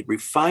shaped me, it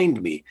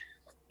refined me,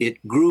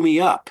 it grew me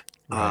up.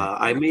 Right.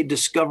 I made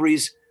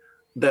discoveries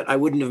that I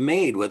wouldn't have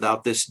made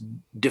without this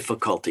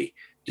difficulty.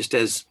 Just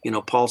as,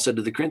 Paul said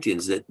to the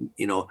Corinthians that,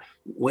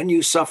 when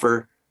you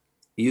suffer,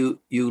 you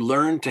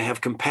learn to have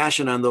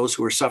compassion on those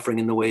who are suffering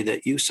in the way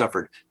that you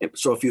suffered.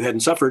 So if you hadn't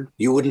suffered,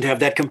 you wouldn't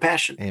have that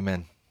compassion.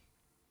 Amen.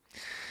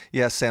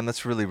 Yeah, Sam,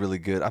 that's really, really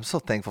good. I'm so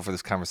thankful for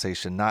this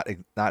conversation. Not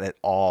at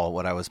all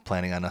what I was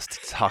planning on us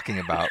talking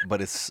about,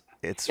 but it's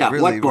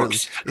really, what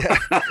books? really,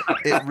 yeah,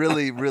 it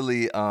really,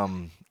 really,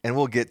 and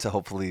we'll get to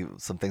hopefully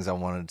some things I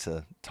wanted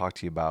to talk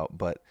to you about,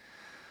 but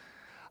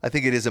I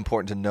think it is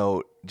important to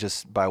note,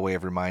 just by way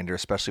of reminder,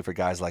 especially for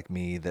guys like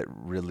me that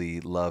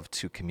really love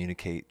to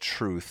communicate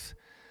truth,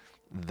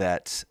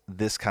 that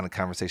this kind of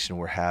conversation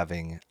we're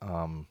having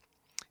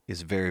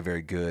is very,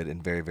 very good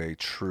and very, very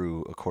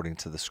true according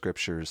to the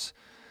scriptures.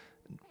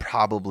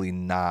 Probably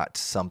not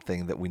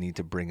something that we need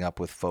to bring up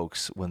with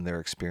folks when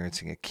they're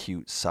experiencing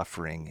acute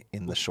suffering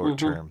in the short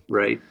term.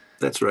 Right.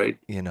 That's right.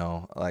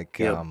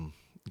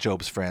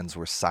 Job's friends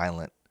were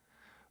silent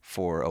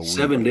for a week.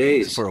 7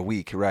 days. For a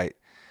week, right.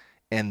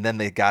 And then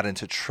they got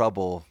into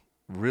trouble,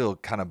 real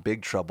kind of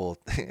big trouble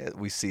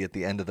we see at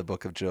the end of the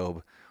book of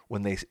Job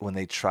when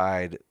they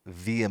tried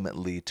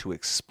vehemently to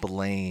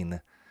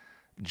explain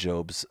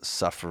Job's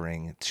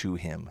suffering to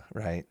him,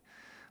 right?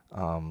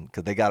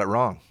 Because they got it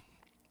wrong.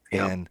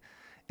 Yep.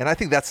 And I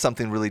think that's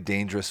something really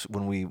dangerous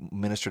when we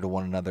minister to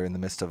one another in the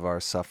midst of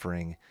our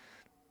suffering.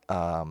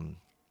 Who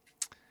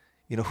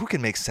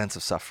can make sense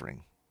of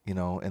suffering?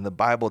 And the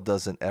Bible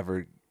doesn't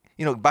ever,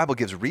 the Bible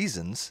gives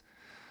reasons,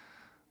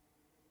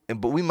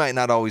 but we might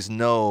not always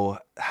know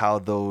how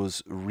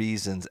those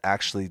reasons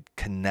actually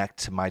connect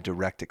to my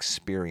direct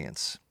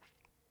experience.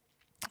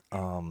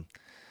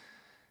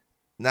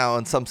 Now,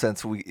 in some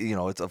sense,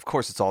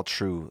 it's all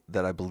true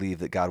that I believe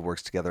that God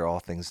works together all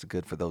things to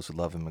good for those who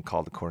love him and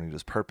called according to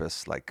his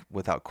purpose, like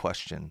without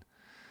question.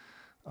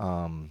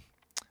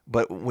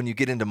 But when you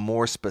get into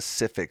more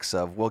specifics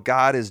of, well,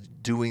 God is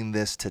doing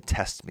this to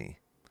test me.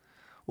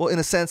 Well, in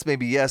a sense,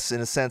 maybe yes. In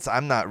a sense,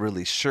 I'm not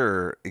really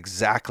sure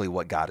exactly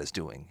what God is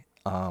doing.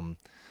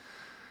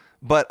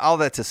 But all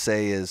that to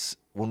say is,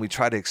 when we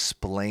try to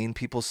explain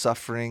people's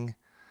suffering,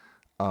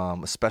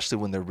 especially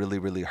when they're really,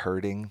 really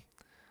hurting,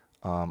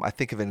 I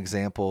think of an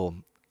example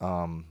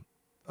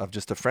of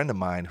just a friend of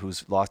mine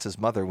who's lost his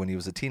mother when he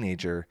was a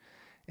teenager,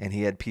 and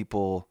he had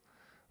people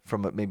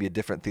from maybe a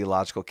different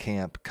theological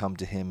camp come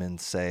to him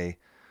and say,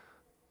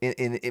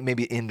 in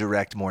maybe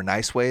indirect, more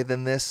nice way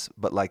than this,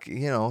 but like,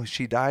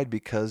 she died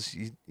because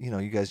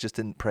you guys just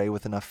didn't pray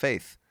with enough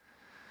faith.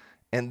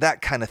 And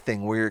that kind of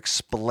thing, where you're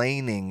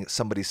explaining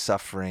somebody's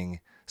suffering,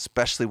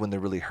 especially when they're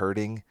really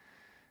hurting,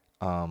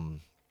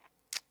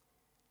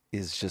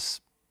 is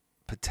just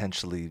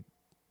potentially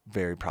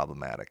very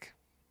problematic.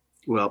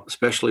 Well,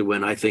 especially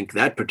when I think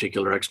that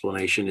particular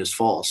explanation is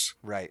false.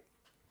 Right,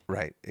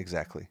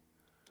 exactly.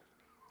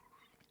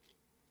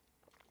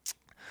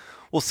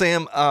 Well,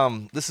 Sam,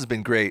 this has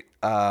been great.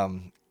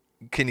 Can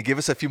you give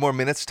us a few more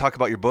minutes to talk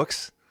about your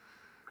books?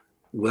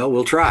 Well,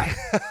 we'll try.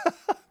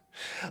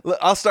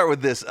 I'll start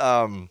with this.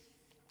 I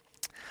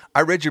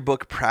read your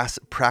book,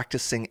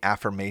 Practicing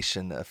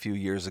Affirmation, a few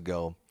years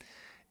ago.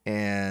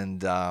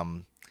 And I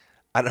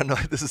don't know,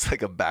 this is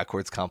like a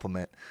backwards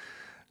compliment.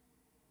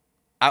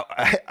 How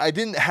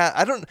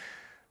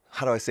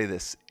do I say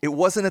this? It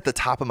wasn't at the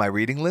top of my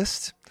reading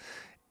list.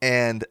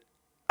 And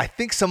I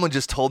think someone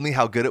just told me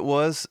how good it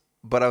was,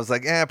 but I was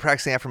like,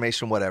 practicing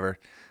affirmation, whatever.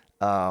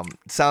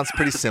 Sounds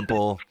pretty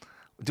simple.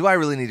 Do I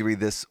really need to read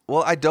this?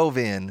 Well, I dove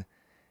in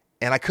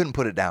and I couldn't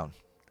put it down.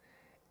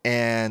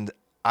 And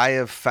I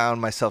have found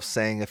myself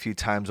saying a few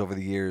times over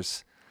the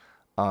years,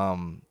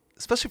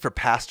 especially for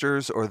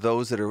pastors or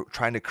those that are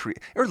trying to create,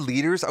 or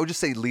leaders, I would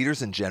just say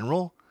leaders in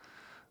general,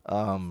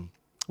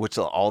 which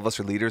all of us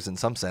are leaders in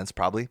some sense,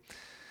 probably.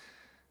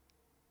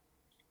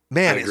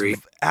 Man,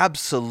 it's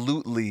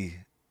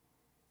absolutely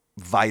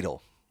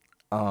vital.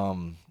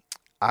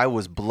 I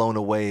was blown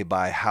away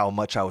by how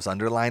much I was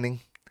underlining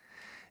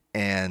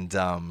and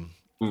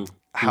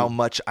how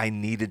much I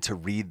needed to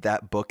read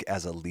that book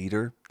as a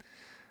leader.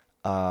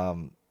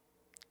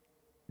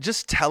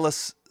 Just tell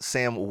us,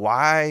 Sam,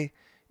 why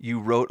you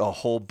wrote a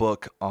whole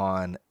book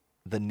on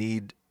the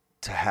need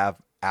to have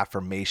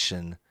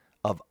affirmation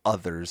of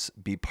others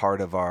be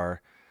part of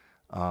our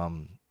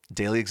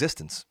daily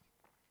existence.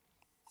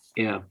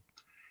 Yeah.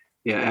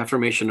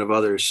 Affirmation of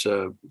others.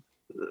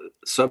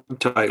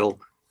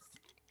 Subtitle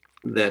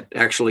that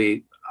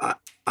actually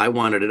I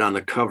wanted it on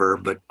the cover,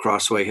 but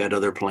Crossway had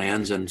other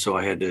plans, and so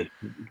I had to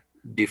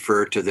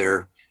defer to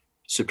their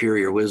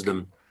superior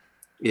wisdom.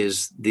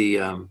 Is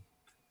the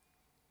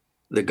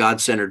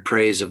God-centered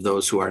praise of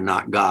those who are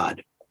not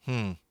God.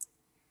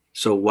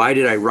 So why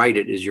did I write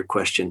it is your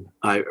question.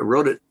 I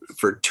wrote it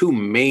for two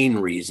main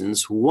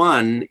reasons.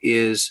 One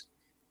is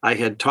I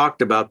had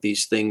talked about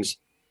these things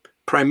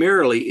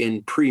primarily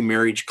in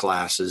pre-marriage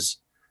classes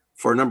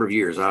for a number of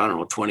years. I don't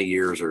know, 20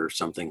 years or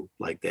something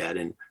like that.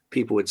 And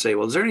people would say,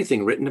 well, is there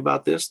anything written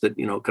about this that,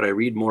 could I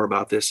read more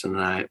about this? And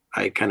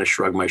I kind of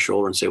shrug my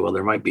shoulder and say, well,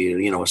 there might be,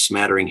 a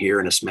smattering here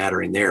and a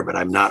smattering there, but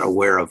I'm not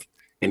aware of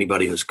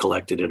anybody who's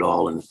collected it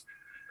all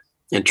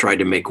and tried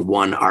to make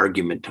one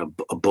argument,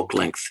 a book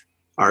length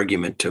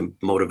argument to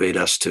motivate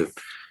us to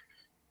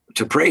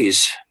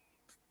praise,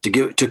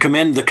 to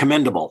commend the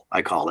commendable,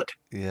 I call it.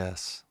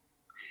 Yes.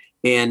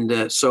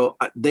 And so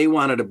they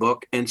wanted a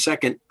book. And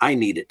second, I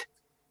needed.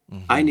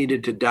 Mm-hmm. I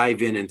needed to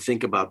dive in and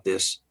think about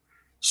this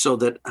so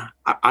that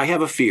I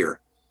have a fear.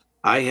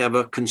 I have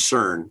a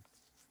concern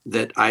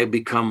that I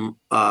become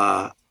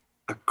a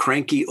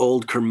cranky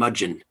old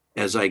curmudgeon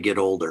as I get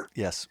older.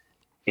 Yes.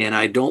 And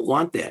I don't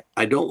want that.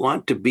 I don't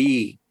want to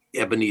be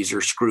Ebenezer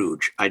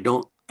Scrooge. I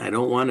don't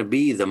want to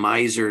be the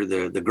miser,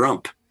 the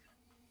grump.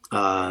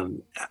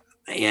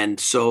 And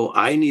so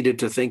I needed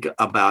to think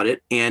about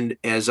it. And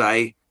as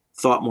I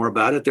thought more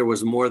about it, there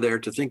was more there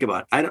to think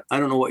about. I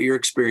don't know what your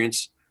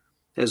experience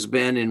has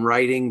been in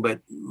writing,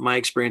 but my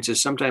experience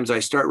is sometimes I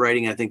start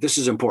writing, I think this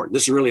is important.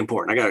 This is really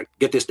important. I got to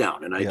get this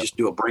down. And I just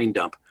do a brain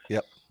dump.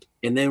 Yep.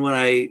 And then when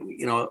I,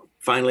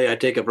 finally I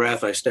take a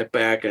breath, I step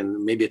back,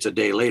 and maybe it's a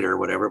day later or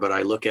whatever, but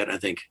I look at it and I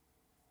think,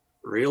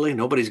 really?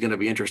 Nobody's going to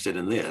be interested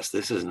in this.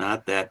 This is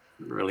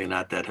really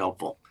not that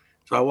helpful.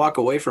 So I walk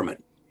away from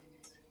it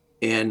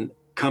and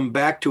come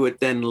back to it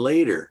then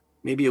later,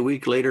 maybe a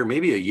week later,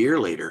 maybe a year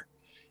later,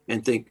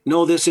 and think,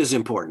 no, this is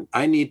important.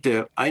 I need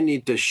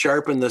to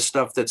sharpen the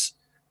stuff that's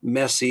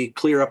messy,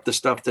 clear up the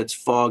stuff that's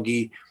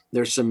foggy.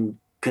 There's some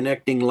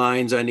connecting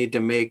lines I need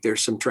to make.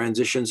 There's some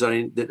transitions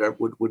that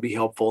would be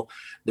helpful.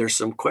 There's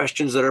some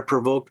questions that are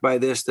provoked by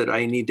this that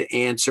I need to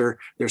answer.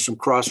 There's some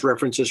cross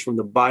references from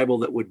the Bible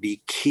that would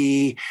be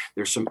key.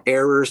 There's some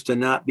errors to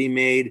not be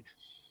made.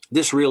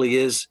 This really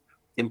is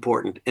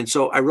important. And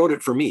so I wrote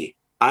it for me.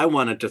 I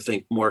wanted to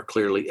think more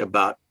clearly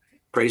about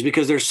praise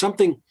because there's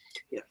something,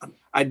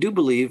 I do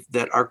believe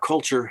that our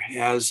culture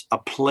has a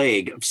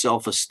plague of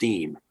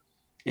self-esteem.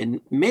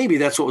 And maybe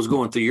that's what was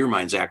going through your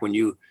mind, Zach, when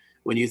you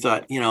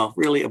thought,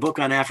 really a book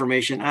on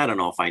affirmation, I don't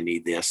know if I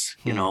need this,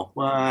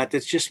 what?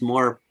 It's just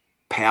more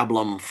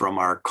pablum from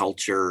our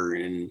culture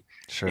and,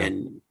 sure.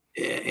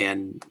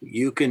 and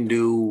you can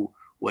do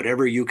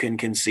whatever you can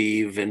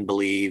conceive and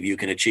believe you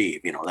can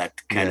achieve, that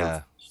kind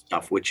of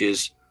stuff, which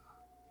is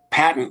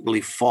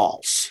patently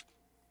false.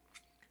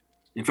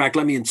 In fact,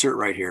 let me insert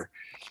right here.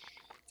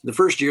 The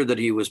first year that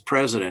he was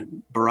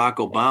president, Barack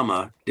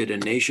Obama did a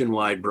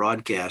nationwide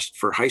broadcast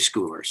for high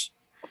schoolers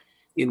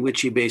in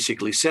which he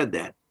basically said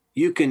that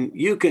you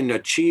can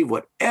achieve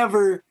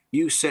whatever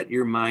you set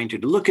your mind to.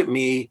 Look at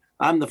me.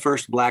 I'm the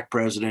first Black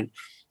president.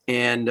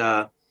 And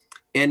the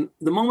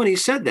moment he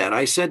said that,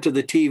 I said to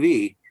the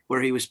TV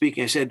where he was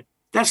speaking, I said,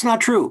 that's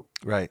not true.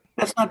 Right.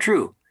 That's not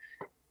true.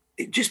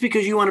 Just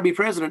because you want to be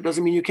president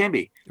doesn't mean you can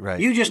be. Right.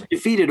 You just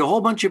defeated a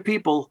whole bunch of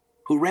people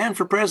who ran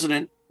for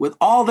president with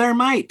all their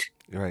might.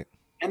 Right.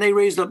 And they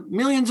raised up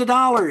millions of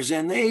dollars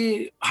and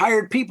they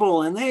hired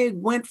people and they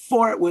went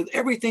for it with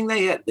everything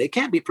they had. They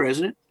can't be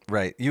president.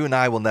 Right. You and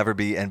I will never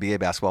be NBA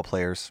basketball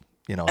players.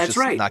 It's That's just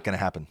right. not going to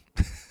happen.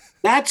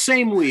 That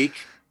same week,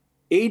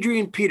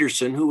 Adrian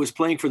Peterson, who was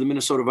playing for the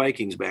Minnesota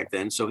Vikings back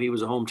then, so he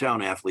was a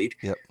hometown athlete,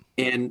 Yep.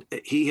 and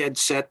he had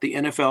set the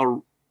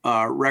NFL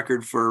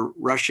record for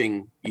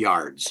rushing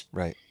yards.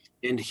 Right.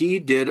 And he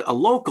did a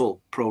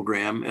local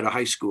program at a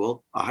high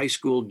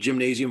school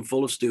gymnasium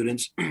full of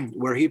students,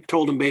 where he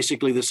told them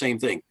basically the same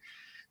thing.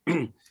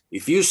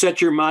 If you set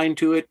your mind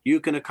to it, you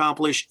can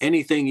accomplish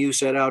anything you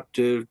set out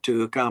to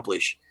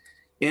accomplish.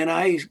 And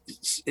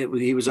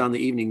he was on the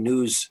evening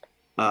news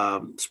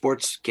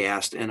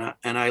sportscast,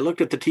 and I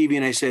looked at the TV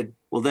and I said,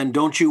 well, then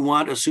don't you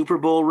want a Super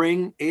Bowl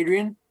ring,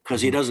 Adrian?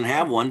 Because he doesn't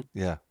have one.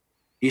 Yeah.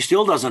 He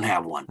still doesn't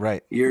have one.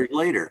 Right. Years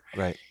later.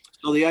 Right.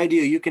 So the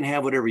idea you can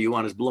have whatever you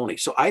want is baloney.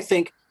 So I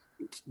think,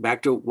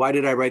 back to why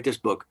did I write this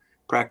book,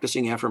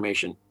 Practicing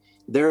Affirmation?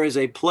 There is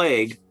a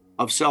plague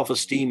of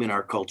self-esteem in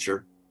our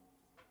culture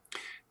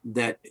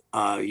that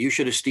you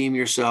should esteem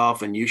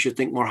yourself and you should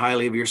think more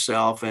highly of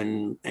yourself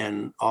and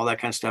all that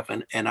kind of stuff.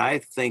 And I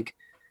think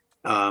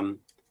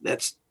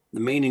that's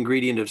the main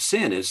ingredient of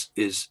sin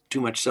is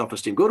too much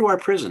self-esteem. Go to our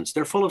prisons.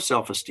 They're full of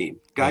self-esteem.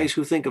 Guys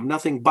who think of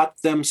nothing but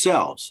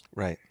themselves.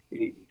 Right.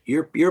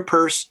 Your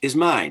purse is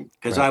mine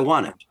because I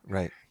want it.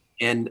 Right.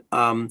 And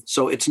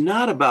so it's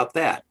not about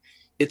that.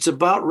 It's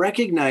about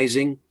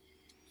recognizing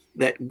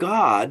that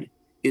God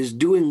is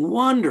doing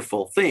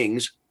wonderful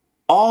things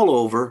all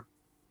over,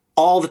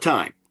 all the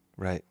time.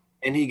 Right.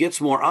 And he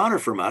gets more honor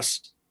from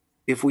us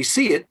if we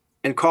see it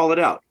and call it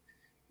out.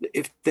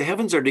 If the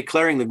heavens are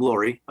declaring the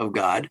glory of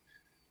God,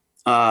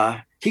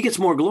 he gets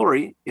more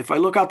glory if I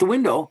look out the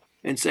window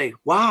and say,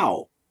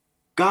 wow,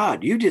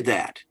 God, you did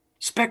that.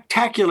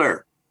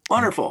 Spectacular.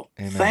 Wonderful.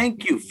 Amen.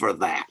 Thank you for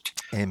that.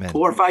 Amen.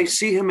 Or if I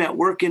see him at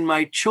work in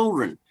my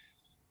children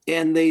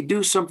and they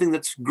do something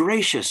that's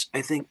gracious,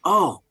 I think,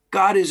 oh,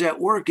 God is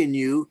at work in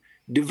you,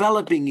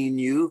 developing in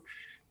you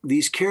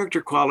these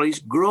character qualities,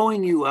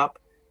 growing you up.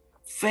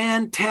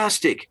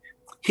 Fantastic.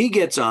 He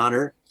gets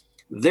honor.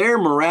 Their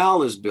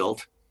morale is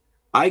built.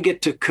 I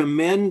get to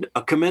commend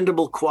a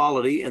commendable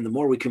quality, and the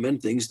more we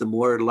commend things, the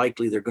more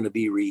likely they're going to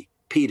be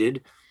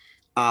repeated.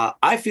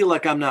 I feel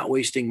like I'm not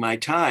wasting my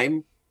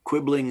time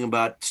quibbling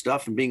about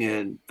stuff and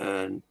being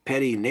a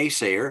petty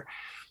naysayer.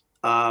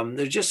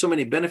 There's just so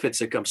many benefits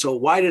that come. So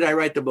why did I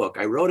write the book?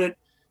 I wrote it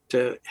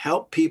to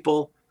help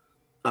people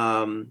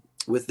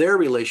with their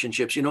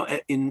relationships. You know,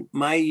 in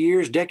my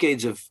years,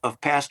 decades of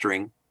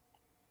pastoring,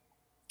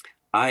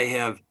 I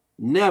have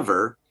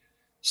never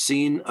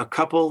seen a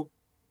couple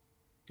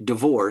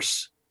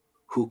divorce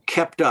who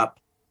kept up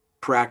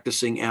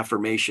practicing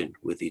affirmation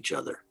with each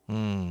other.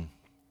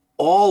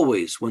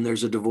 Always when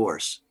there's a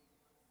divorce,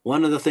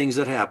 one of the things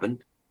that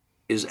happened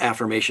is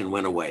affirmation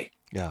went away.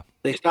 Yeah.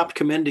 They stopped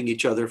commending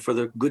each other for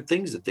the good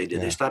things that they did.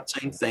 Yeah. They stopped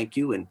saying thank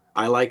you and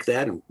I like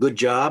that and good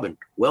job and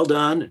well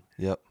done.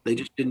 Yep. They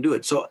just didn't do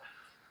it. So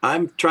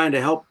I'm trying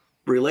to help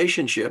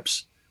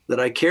relationships that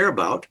I care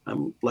about.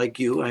 I'm like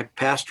you, I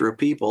pastor a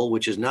people,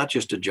 which is not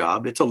just a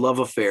job. It's a love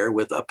affair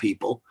with a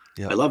people.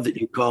 Yep. I love that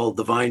you call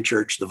the Vine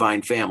Church the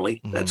Vine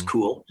family. Mm-hmm. That's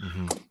cool.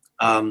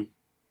 Mm-hmm.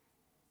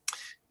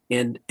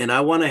 And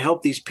I want to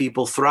help these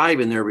people thrive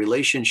in their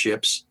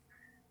relationships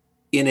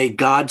in a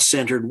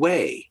God-centered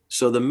way.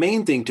 So the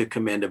main thing to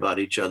commend about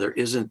each other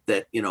isn't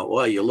that, you know,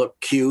 well, you look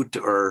cute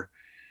or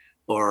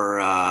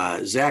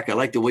Zach, I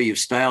like the way you've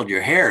styled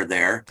your hair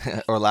there.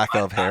 Or lack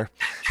of hair.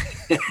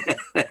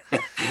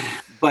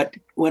 But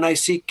when I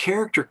see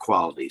character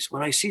qualities,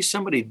 when I see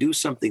somebody do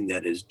something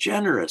that is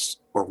generous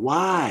or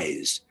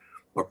wise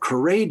or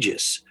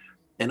courageous,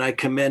 and I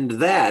commend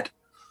that,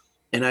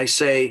 and I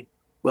say,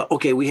 well,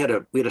 okay, we had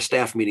a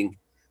staff meeting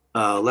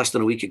less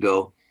than a week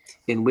ago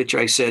in which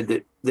I said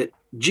that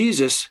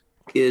Jesus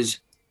is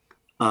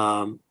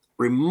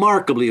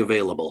remarkably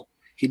available.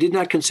 He did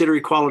not consider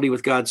equality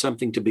with God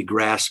something to be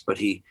grasped, but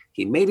he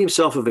made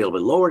himself available,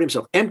 lowered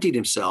himself, emptied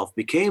himself,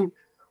 became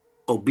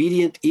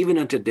obedient even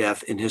unto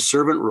death in his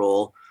servant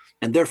role,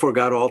 and therefore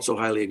God also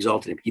highly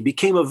exalted him. He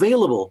became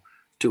available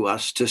to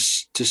us to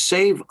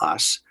save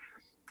us,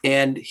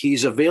 and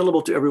he's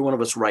available to every one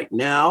of us right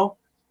now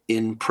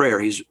in prayer.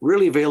 He's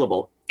really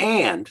available.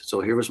 And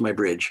so here was my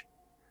bridge.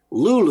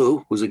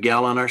 Lulu, who's a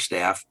gal on our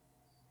staff,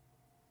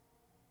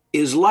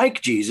 is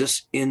like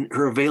Jesus in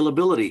her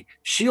availability.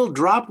 She'll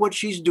drop what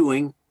she's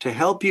doing to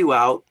help you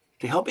out,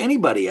 to help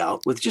anybody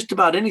out with just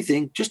about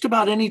anything, just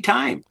about any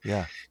time.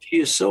 Yeah. She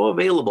is so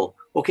available.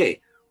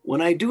 Okay,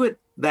 when I do it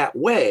that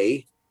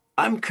way,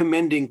 I'm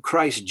commending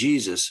Christ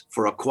Jesus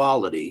for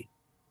equality,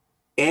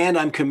 and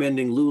I'm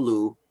commending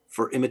Lulu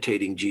for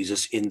imitating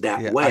Jesus in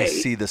that way. I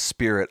see the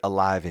Spirit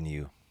alive in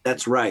you.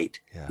 That's right.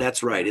 Yeah.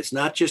 That's right. It's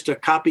not just a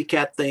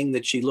copycat thing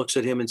that she looks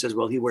at him and says,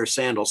 well, he wears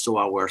sandals, so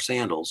I'll wear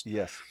sandals.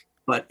 Yes.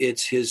 But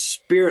it's his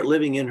Spirit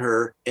living in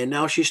her, and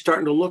now she's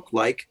starting to look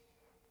like,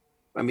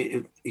 I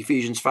mean,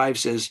 Ephesians 5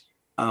 says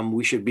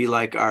we should be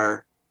like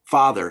our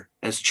Father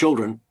as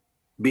children.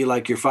 Be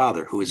like your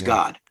Father, who is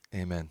God.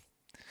 Amen.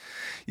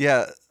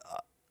 Yeah,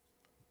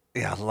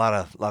 a lot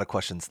of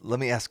questions. Let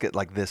me ask it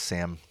like this,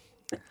 Sam.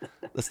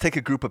 Let's take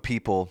a group of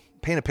people,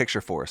 paint a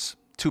picture for us.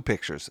 2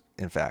 pictures,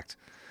 in fact.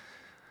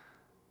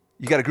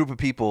 You got a group of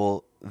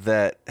people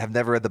that have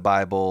never read the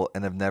Bible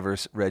and have never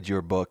read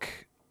your book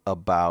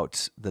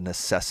about the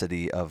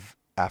necessity of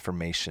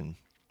affirmation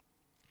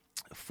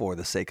for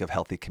the sake of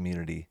healthy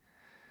community.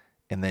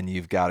 And then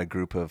you've got a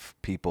group of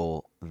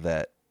people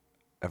that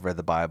have read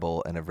the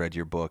Bible and have read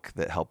your book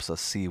that helps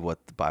us see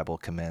what the Bible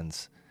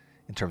commends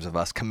in terms of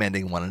us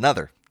commending one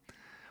another.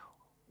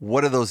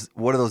 What do those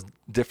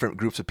different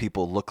groups of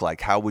people look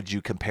like? How would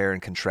you compare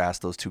and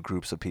contrast those 2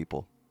 groups of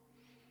people?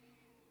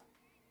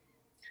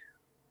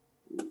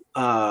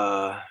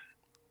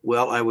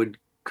 Well, I would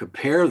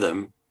compare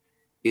them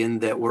in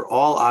that we're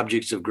all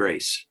objects of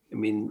grace. I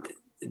mean,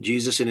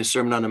 Jesus in his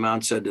Sermon on the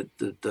Mount said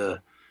that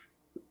the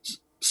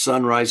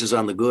sun rises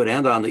on the good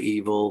and on the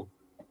evil.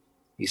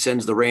 He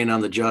sends the rain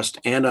on the just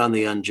and on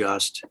the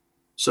unjust.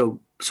 So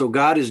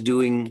God is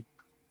doing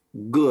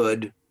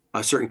good,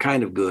 a certain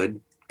kind of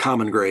good,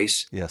 common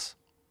grace, yes,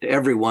 to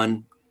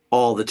everyone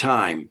all the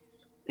time.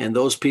 And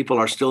those people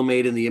are still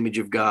made in the image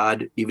of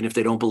God, even if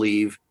they don't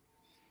believe.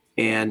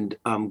 And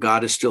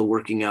God is still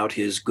working out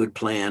his good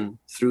plan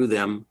through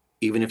them,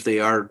 even if they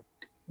are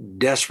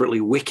desperately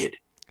wicked.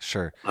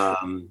 Sure.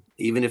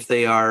 Even if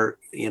they are,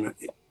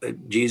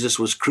 Jesus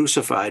was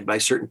crucified by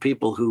certain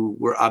people who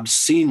were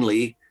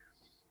obscenely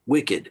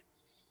wicked.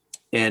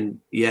 And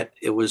yet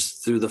it was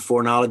through the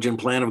foreknowledge and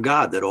plan of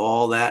God that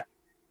all that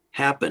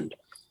happened.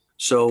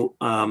 So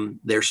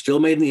they're still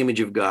made in the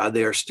image of God.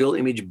 They are still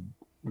image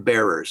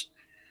bearers.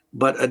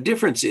 But a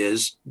difference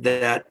is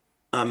that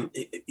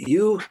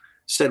you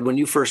said when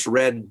you first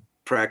read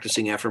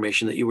Practicing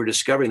Affirmation that you were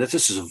discovering that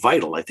this is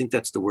vital. I think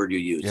that's the word you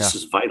used. Yeah. This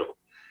is vital.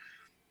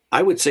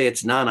 I would say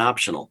it's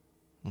non-optional,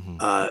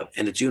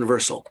 and it's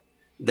universal.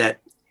 That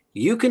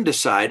you can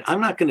decide,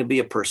 I'm not going to be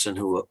a person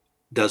who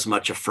does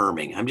much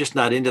affirming. I'm just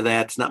not into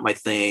that. It's not my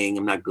thing.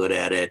 I'm not good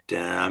at it.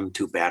 I'm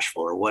too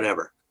bashful or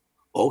whatever.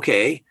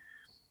 Okay.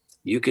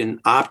 You can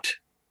opt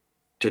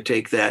to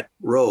take that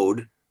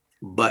road,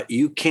 but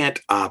you can't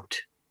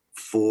opt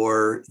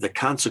for the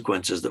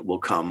consequences that will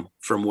come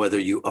from whether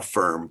you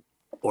affirm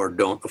or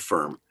don't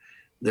affirm.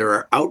 There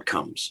are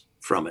outcomes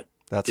from it.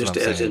 That's just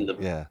what I'm as saying. in the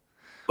Yeah.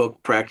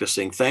 book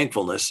Practicing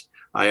Thankfulness,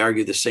 I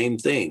argue the same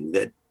thing,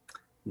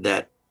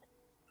 that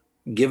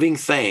giving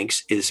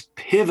thanks is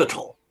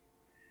pivotal.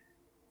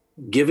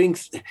 Giving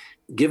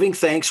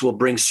thanks will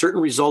bring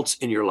certain results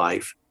in your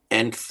life,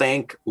 and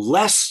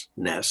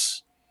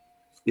thanklessness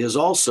is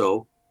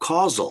also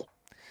causal.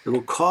 It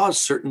will cause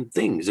certain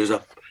things. There's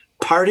a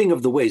parting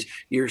of the ways.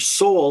 Your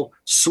soul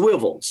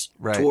swivels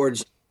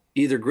towards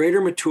either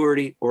greater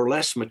maturity or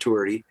less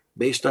maturity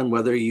based on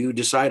whether you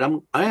decide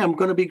I am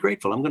going to be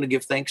grateful. I'm going to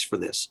give thanks for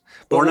this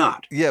or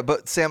not. Yeah,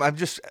 but Sam, I'm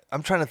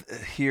trying to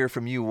hear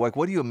from you. Like,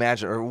 what do you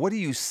imagine, or what do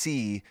you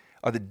see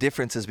are the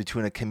differences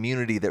between a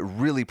community that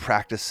really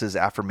practices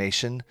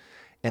affirmation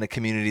and a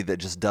community that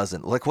just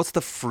doesn't? Like, what's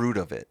the fruit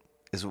of it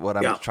is what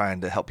I'm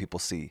trying to help people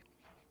see.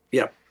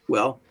 Yeah.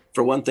 Well,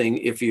 for one thing,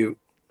 if you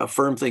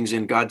affirm things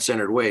in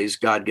God-centered ways,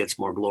 God gets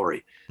more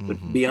glory.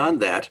 But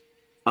beyond that,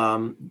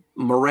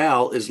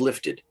 morale is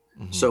lifted.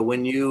 So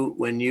when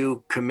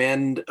you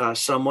commend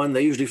someone,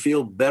 they usually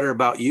feel better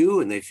about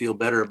you, and they feel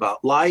better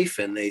about life,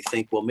 and they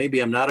think, well,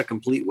 maybe I'm not a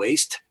complete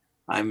waste.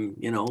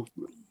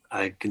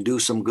 I can do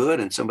some good,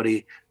 and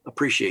somebody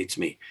appreciates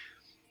me.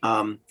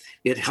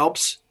 It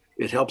helps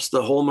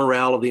the whole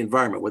morale of the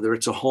environment, whether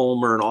it's a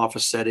home or an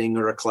office setting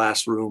or a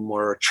classroom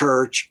or a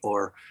church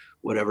or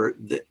whatever.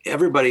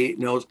 Everybody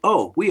knows,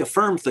 oh, we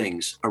affirm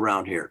things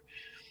around here.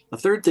 The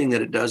third thing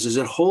that it does is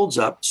it holds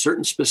up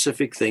certain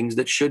specific things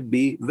that should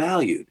be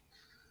valued,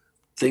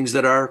 things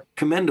that are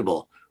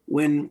commendable.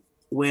 When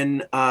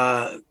one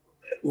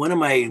of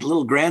my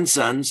little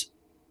grandsons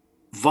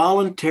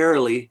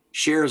voluntarily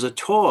shares a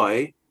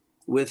toy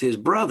with his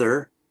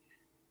brother,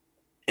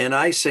 and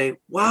I say,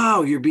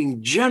 wow, you're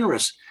being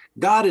generous.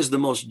 God is the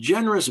most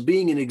generous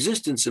being in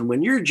existence. And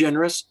when you're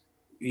generous,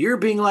 you're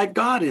being like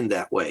God in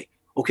that way.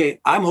 Okay,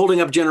 I'm holding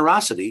up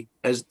generosity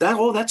as that.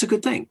 Oh, that's a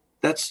good thing.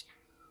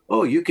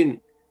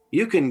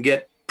 You can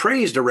get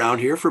praised around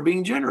here for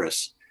being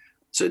generous.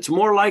 So it's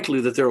more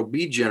likely that there will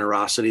be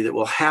generosity that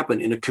will happen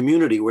in a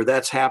community where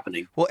that's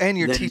happening. Well, and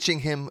you're teaching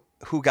him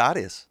who God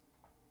is.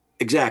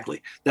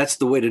 Exactly. That's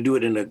the way to do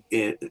it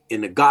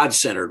in a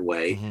God-centered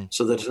way,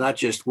 so that it's not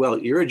just, well,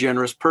 you're a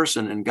generous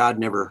person and God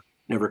never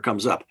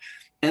comes up.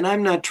 And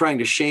I'm not trying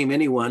to shame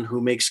anyone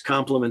who makes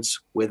compliments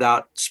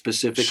without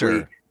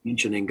specifically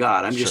mentioning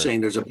God. I'm just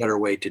saying there's a better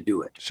way to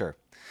do it. Sure.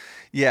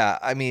 Yeah.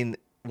 I mean,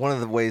 one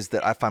of the ways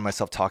that I find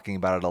myself talking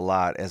about it a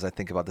lot as I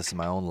think about this in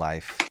my own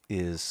life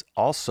is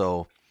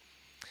also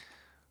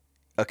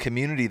a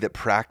community that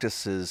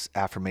practices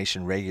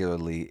affirmation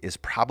regularly is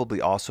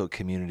probably also a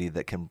community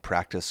that can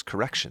practice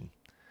correction,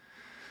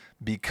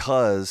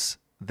 because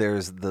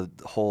there's the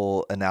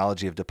whole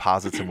analogy of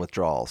deposits and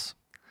withdrawals.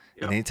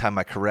 Yep. And anytime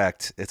I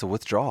correct, it's a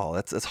withdrawal.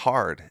 It's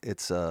hard.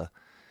 It's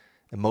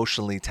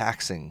emotionally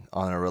taxing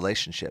on a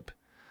relationship.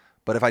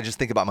 But if I just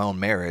think about my own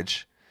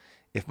marriage,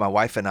 if my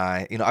wife and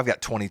I, I've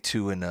got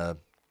 22 and a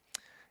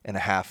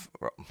half,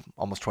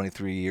 almost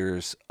 23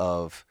 years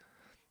of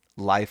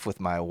life with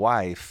my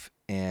wife.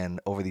 And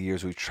over the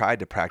years, we've tried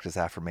to practice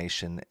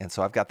affirmation. And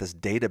so I've got this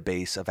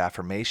database of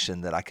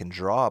affirmation that I can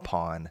draw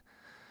upon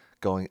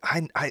going,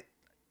 I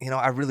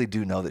really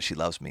do know that she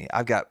loves me.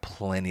 I've got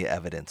plenty of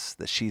evidence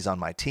that she's on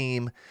my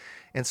team.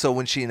 And so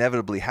when she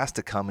inevitably has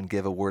to come and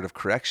give a word of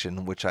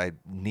correction, which I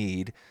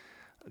need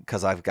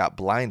because I've got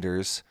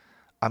blinders,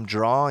 I'm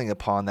drawing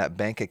upon that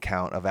bank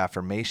account of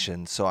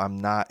affirmation. So I'm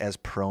not as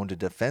prone to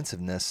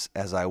defensiveness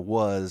as I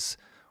was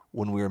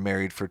when we were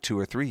married for 2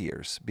 or 3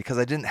 years, because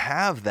I didn't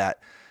have that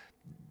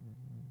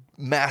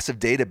massive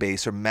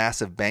database or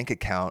massive bank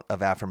account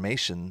of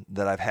affirmation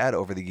that I've had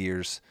over the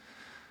years.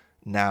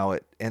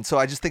 And so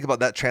I just think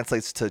about that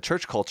translates to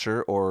church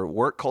culture or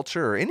work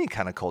culture or any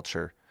kind of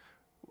culture.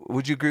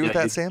 Would you agree with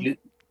that, Sam?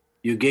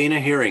 You gain a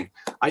hearing.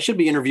 I should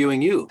be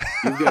interviewing you.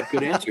 You've got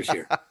good answers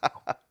here.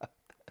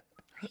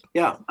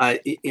 Yeah.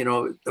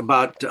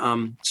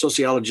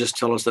 Sociologists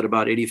tell us that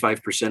about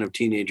 85% of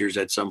teenagers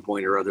at some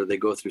point or other, they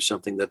go through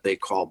something that they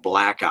call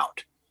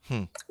blackout,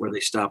 where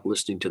they stop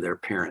listening to their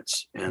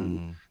parents.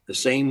 And the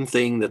same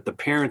thing that the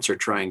parents are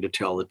trying to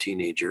tell the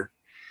teenager,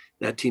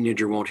 that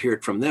teenager won't hear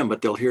it from them,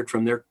 but they'll hear it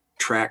from their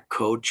track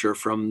coach or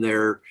from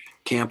their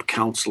camp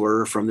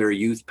counselor, or from their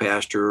youth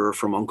pastor, or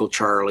from Uncle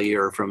Charlie,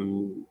 or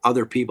from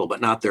other people, but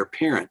not their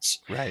parents.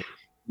 Right.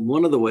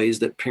 One of the ways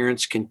that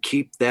parents can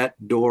keep that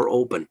door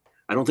open.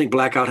 I don't think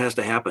blackout has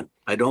to happen.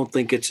 I don't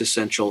think it's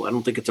essential. I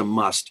don't think it's a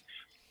must.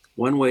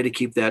 One way to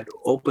keep that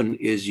open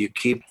is you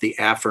keep the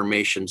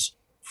affirmations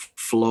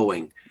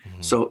flowing.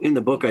 So in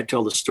the book, I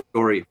tell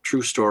the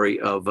true story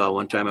of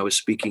one time I was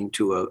speaking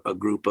to a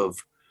group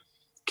of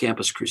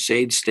Campus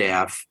Crusade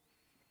staff.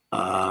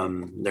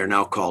 They're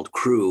now called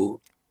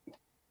Crew.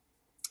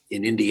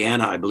 in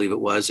Indiana, I believe it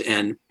was,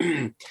 and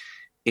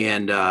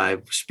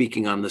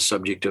speaking on the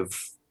subject of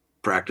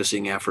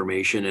practicing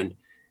affirmation, and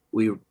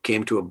we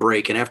came to a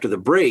break. And after the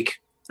break,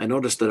 I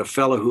noticed that a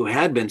fellow who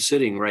had been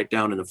sitting right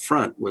down in the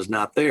front was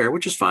not there,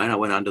 which is fine. I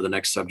went on to the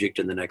next subject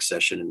in the next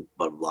session and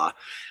blah, blah, blah.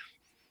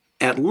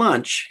 At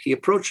lunch, he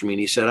approached me and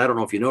he said, I don't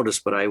know if you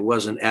noticed, but I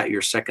wasn't at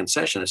your second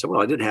session. I said,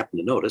 well, I did happen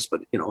to notice,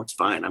 but it's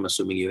fine. I'm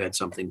assuming you had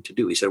something to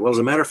do. He said, well, as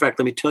a matter of fact,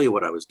 let me tell you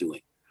what I was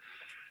doing.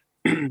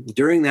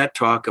 During that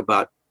talk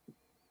about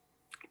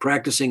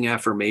practicing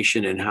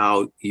affirmation and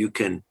how you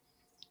can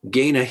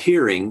gain a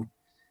hearing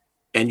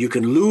and you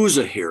can lose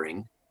a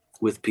hearing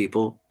with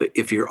people, but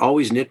if you're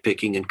always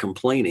nitpicking and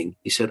complaining,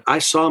 he said, I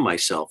saw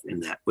myself in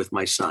that with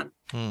my son.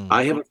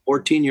 I have a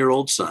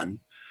 14-year-old son,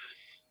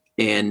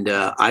 and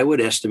I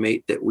would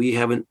estimate that we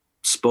haven't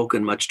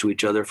spoken much to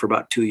each other for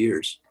about 2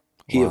 years.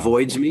 He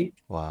avoids me.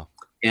 Wow.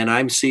 And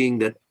I'm seeing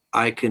that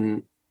I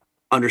can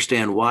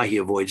understand why he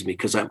avoids me,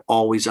 because I'm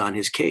always on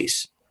his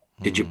case.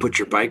 Did you put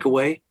your bike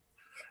away?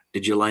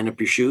 Did you line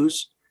up your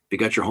shoes? Have you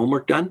got your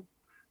homework done?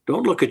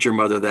 Don't look at your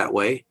mother that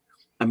way.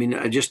 I mean,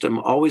 I'm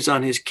always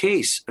on his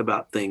case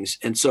about things.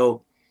 And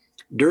so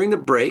during the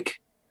break,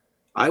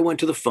 I went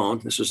to the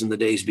phone. This was in the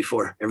days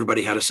before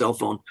everybody had a cell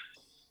phone.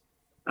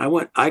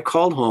 I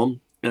called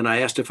home and I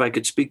asked if I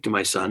could speak to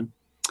my son,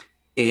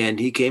 and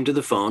he came to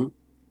the phone,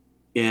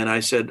 and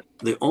I said,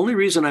 the only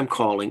reason I'm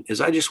calling is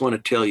I just want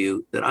to tell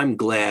you that I'm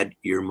glad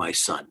you're my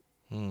son.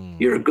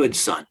 You're a good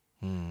son.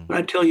 When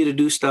I tell you to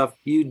do stuff,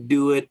 you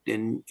do it,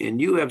 and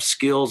you have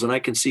skills, and I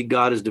can see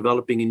God is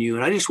developing in you.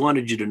 And I just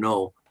wanted you to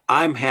know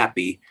I'm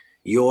happy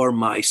you're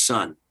my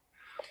son.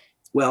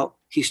 Well,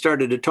 he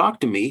started to talk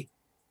to me,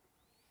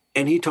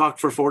 and he talked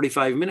for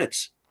 45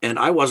 minutes, and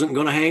I wasn't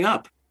going to hang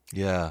up.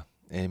 Yeah.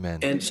 Amen.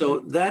 And so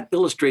that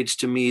illustrates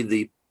to me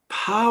the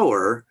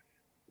power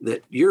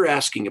that you're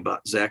asking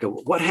about, Zach.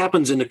 What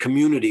happens in a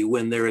community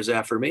when there is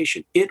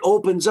affirmation? It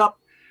opens up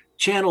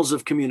channels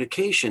of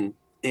communication.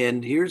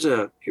 And here's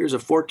a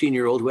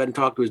 14-year-old who hadn't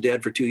talked to his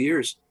dad for 2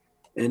 years.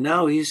 And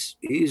now he's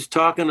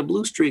talking a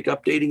blue streak,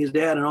 updating his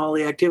dad and all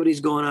the activities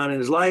going on in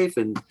his life.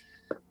 And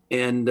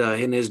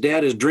his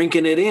dad is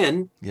drinking it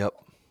in. Yep.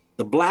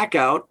 The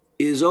blackout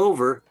is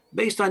over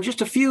based on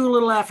just a few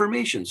little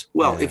affirmations.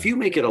 Well, if you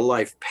make it a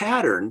life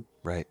pattern,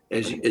 right,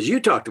 as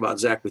you talked about,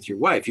 Zach, with your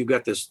wife, you've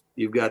got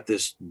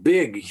this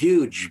big,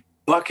 huge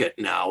bucket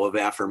now of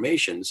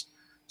affirmations,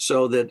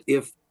 so that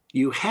if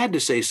you had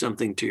to say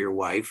something to your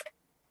wife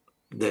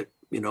that,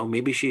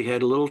 maybe she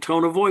had a little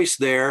tone of voice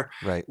there,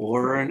 right,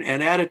 or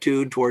an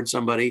attitude towards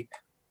somebody,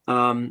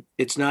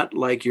 it's not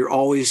like you're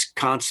always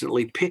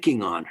constantly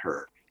picking on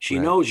her. She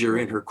knows you're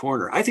in her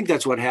corner. I think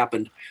that's what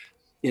happened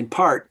in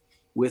part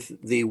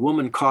with the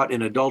woman caught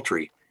in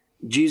adultery.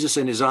 Jesus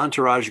and his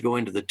entourage go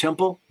into the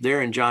temple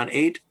there in John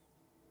 8,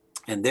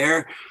 and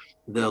there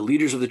the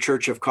leaders of the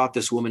church have caught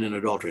this woman in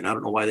adultery. And I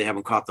don't know why they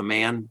haven't caught the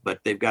man, but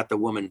they've got the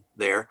woman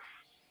there.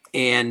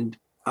 And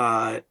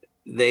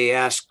they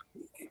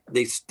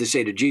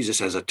say to Jesus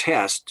as a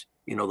test,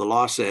 the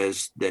law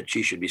says that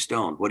she should be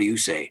stoned. What do you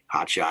say,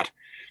 hotshot?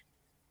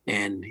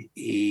 And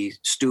he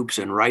stoops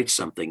and writes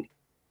something.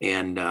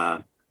 And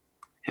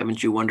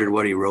haven't you wondered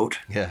what he wrote?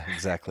 Yeah,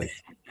 exactly.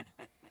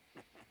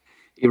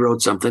 He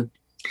wrote something,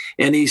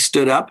 and he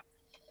stood up,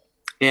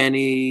 and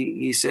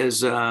he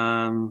says,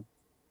 let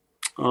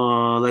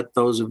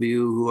those of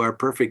you who are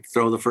perfect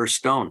throw the first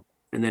stone.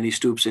 And then he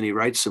stoops and he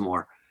writes some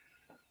more.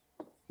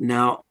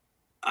 Now,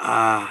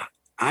 I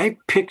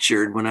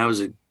pictured when I was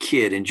a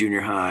kid in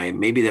junior high,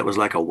 maybe that was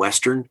like a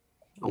Western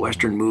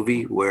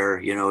movie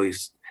where,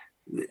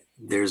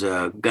 there's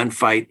a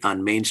gunfight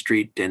on Main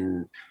Street,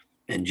 and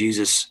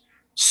Jesus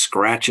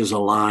scratches a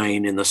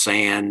line in the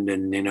sand,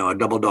 and a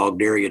double dog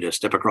dare you to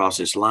step across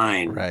this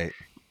line. Right.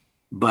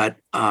 But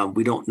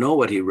we don't know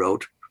what he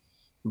wrote,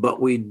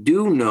 but we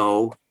do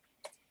know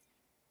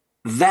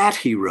that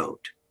he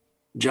wrote.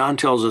 John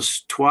tells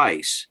us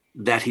twice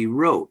that he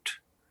wrote.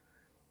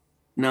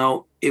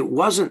 Now, it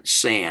wasn't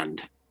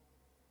sand.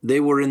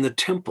 They were in the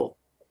temple,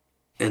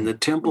 and the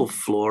temple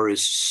floor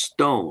is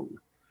stone.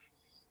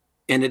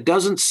 And it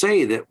doesn't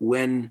say that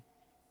when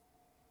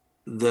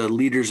the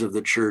leaders of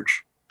the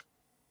church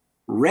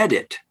read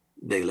it,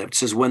 they left. It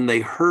says when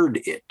they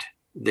heard it,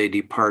 they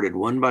departed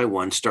one by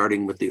one,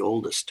 starting with the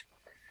oldest.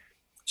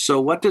 So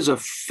what does a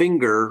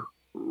finger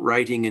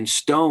writing in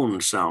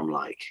stone sound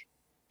like?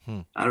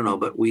 I don't know,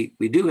 but we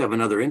do have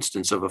another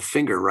instance of a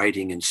finger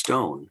writing in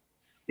stone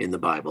in the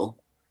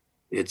Bible.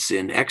 It's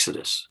in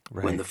Exodus,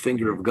 when the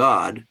finger of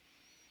God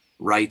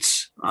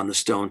writes on the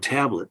stone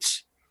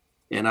tablets.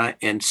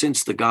 And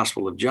since the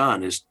Gospel of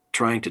John is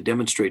trying to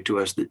demonstrate to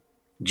us that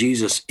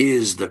Jesus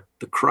is the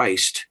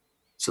Christ,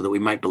 so that we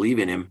might believe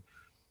in him,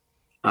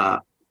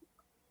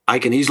 I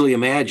can easily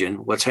imagine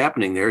what's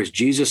happening there is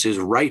Jesus is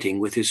writing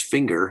with his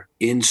finger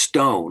in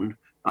stone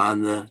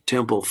on the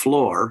temple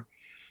floor.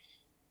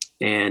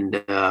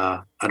 And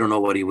I don't know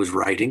what he was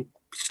writing.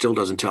 Still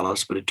doesn't tell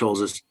us, but it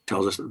tells us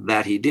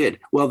that he did.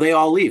 Well, they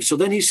all leave. So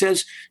then he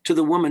says to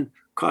the woman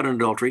caught in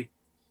adultery,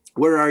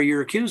 where are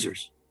your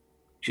accusers?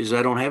 She says,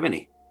 I don't have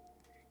any.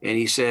 And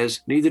he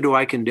says, neither do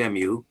I condemn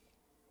you,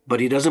 but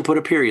he doesn't put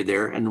a period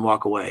there and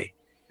walk away.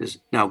 He says,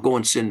 now go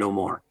and sin no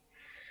more.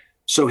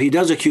 So he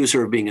does accuse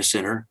her of being a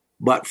sinner,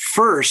 but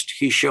first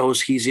he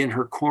shows he's in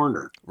her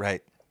corner.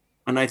 Right.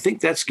 And I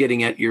think that's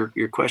getting at your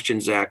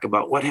question, Zach,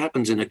 about what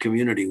happens in a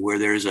community where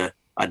there's a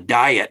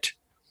diet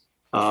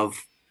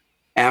of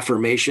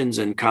affirmations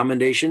and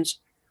commendations.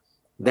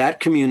 That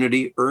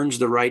community earns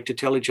the right to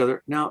tell each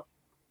other, now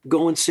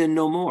go and sin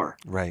no more.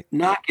 Right.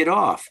 Knock it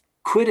off.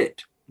 Quit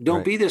it. Don't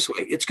Right. be this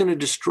way. It's going to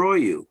destroy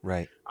you.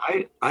 Right.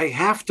 I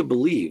have to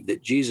believe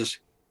that Jesus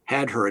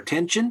had her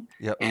attention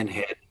Yep. and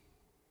had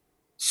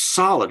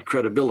solid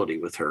credibility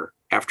with her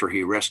after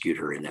he rescued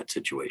her in that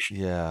situation.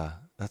 Yeah,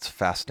 that's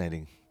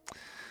fascinating.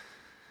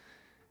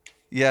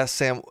 Yeah,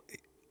 Sam,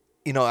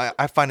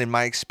 I find in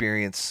my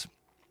experience,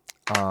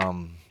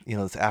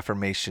 this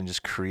affirmation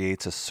just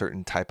creates a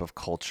certain type of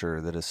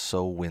culture that is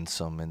so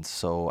winsome and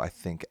so, I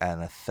think,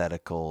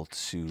 antithetical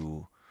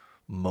to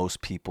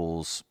most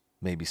people's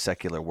maybe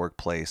secular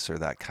workplace or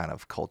that kind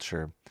of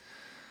culture.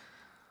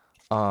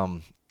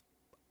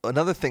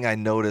 Another thing I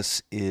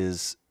notice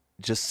is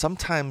just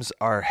sometimes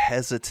our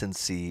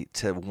hesitancy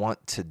to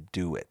want to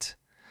do it.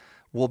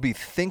 We'll be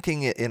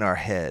thinking it in our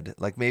head,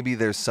 like maybe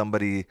there's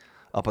somebody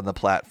up on the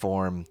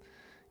platform,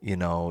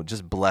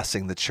 just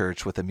blessing the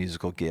church with a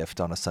musical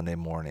gift on a Sunday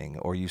morning,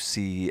 or you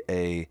see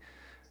a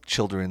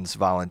children's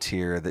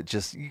volunteer that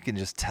you can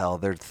just tell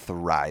they're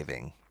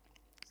thriving.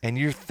 And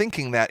you're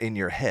thinking that in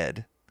your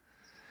head.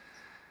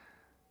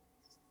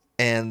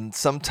 And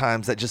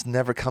sometimes that just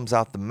never comes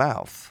out the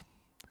mouth.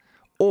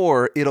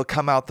 Or it'll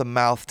come out the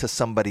mouth to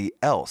somebody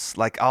else.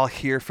 Like I'll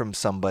hear from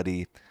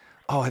somebody,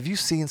 oh, have you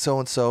seen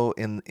so-and-so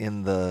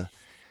in the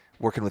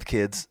working with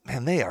kids?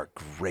 Man, they are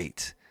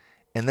great.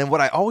 And then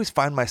what I always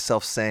find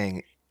myself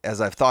saying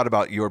as I've thought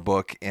about your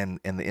book and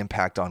the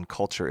impact on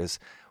culture is,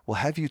 well,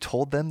 have you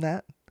told them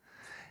that?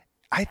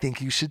 I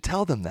think you should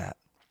tell them that.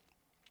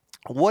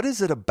 What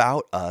is it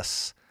about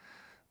us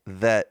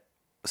that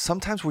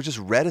sometimes we're just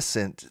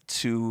reticent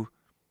to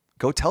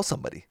go tell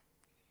somebody?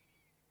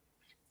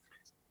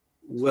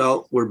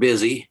 Well, we're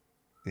busy.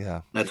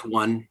 Yeah. That's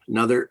one.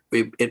 Another,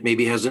 it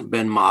maybe hasn't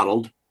been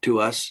modeled to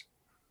us.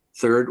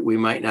 Third, we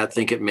might not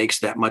think it makes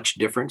that much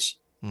difference.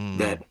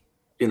 That,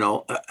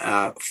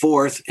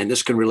 fourth, and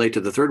this can relate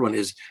to the third one,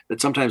 is that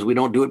sometimes we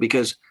don't do it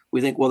because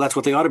we think, well, that's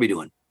what they ought to be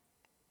doing.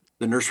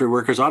 The nursery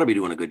workers ought to be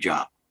doing a good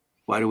job.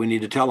 Why do we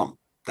need to tell them?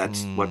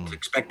 That's what's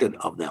expected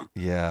of them.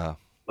 Yeah.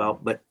 Well,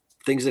 but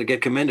things that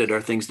get commended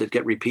are things that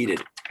get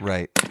repeated.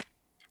 Right.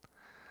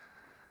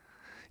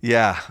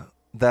 Yeah,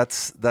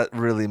 that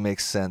really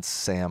makes sense,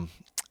 Sam.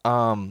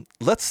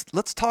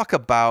 Let's talk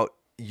about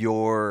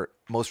your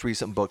most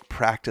recent book,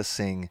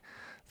 Practicing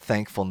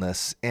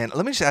Thankfulness. And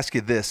let me just ask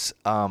you this.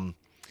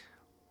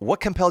 What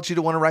compelled you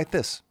to want to write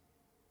this?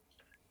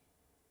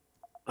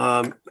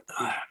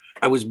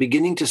 I was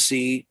beginning to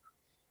see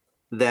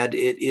that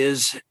it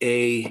is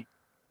a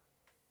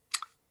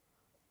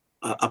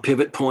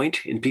pivot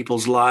point in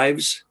people's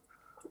lives.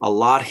 A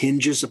lot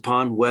hinges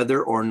upon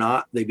whether or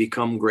not they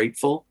become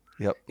grateful,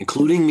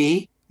 including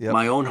me,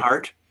 my own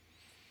heart.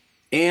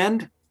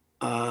 And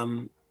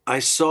I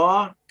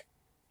saw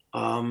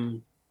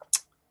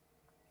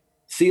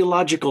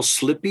theological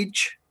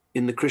slippage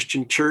in the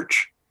Christian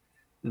church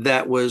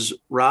that was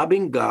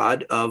robbing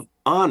God of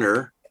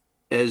honor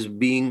as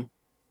being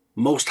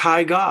most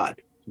high God,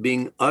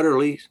 being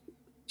utterly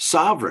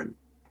sovereign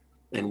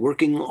and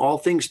working all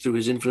things through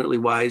his infinitely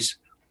wise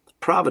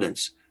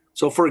providence.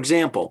 So, for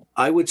example,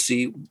 I would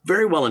see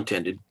very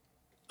well-intended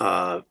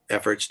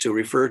efforts to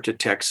refer to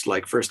texts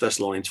like 1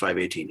 Thessalonians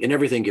 5:18. In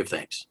everything, give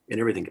thanks. In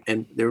everything,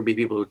 and there would be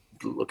people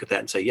who look at that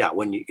and say, "Yeah,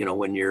 when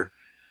you're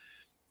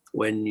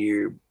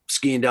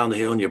skiing down the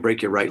hill and you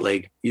break your right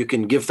leg, you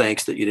can give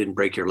thanks that you didn't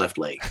break your left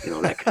leg."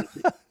 That kind of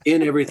thing.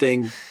 In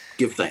everything,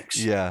 give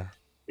thanks. Yeah.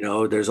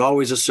 There's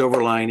always a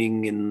silver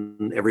lining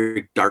in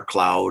every dark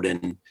cloud,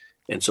 and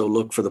so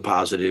look for the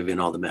positive in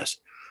all the mess.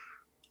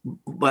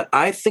 But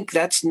I think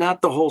that's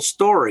not the whole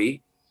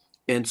story.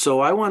 And so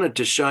I wanted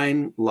to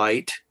shine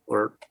light,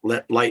 or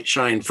let light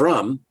shine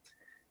from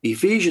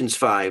Ephesians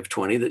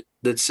 5:20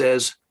 that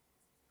says,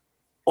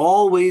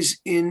 always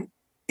in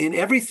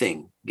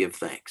everything, give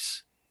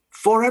thanks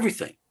for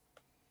everything,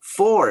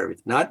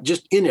 not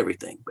just in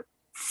everything, but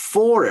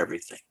for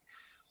everything.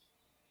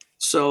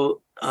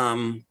 So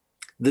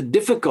the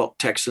difficult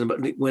text,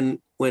 when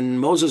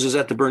Moses is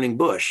at the burning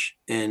bush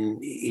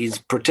and he's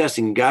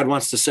protesting, God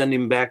wants to send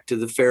him back to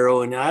the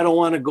Pharaoh, and I don't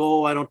want to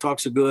go, I don't talk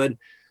so good.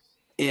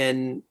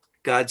 And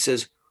God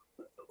says,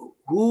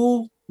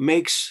 who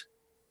makes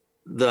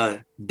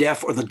the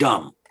deaf or the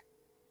dumb?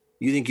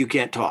 You think you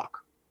can't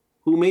talk?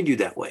 Who made you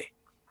that way?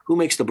 Who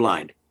makes the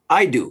blind?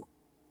 I do.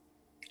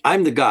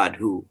 I'm the God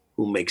who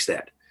makes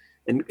that.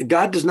 And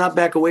God does not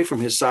back away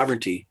from his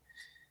sovereignty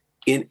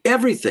in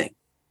everything.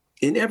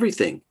 In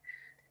everything.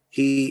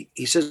 He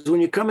says, when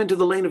you come into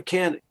the land of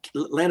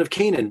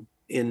Canaan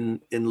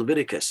in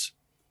Leviticus,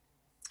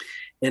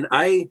 and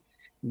I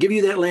give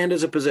you that land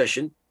as a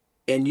possession,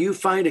 and you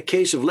find a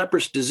case of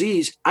leprous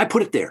disease, I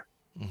put it there.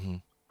 Mm-hmm.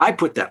 I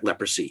put that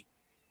leprosy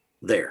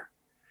there.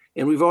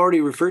 And we've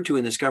already referred to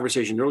in this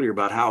conversation earlier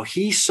about how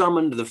he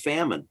summoned the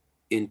famine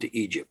into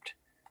Egypt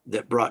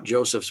that brought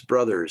Joseph's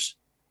brothers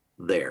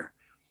there.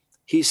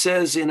 He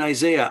says in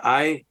Isaiah,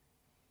 I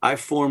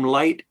form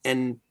light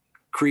and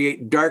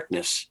create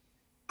darkness.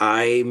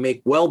 I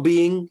make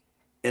well-being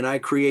and I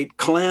create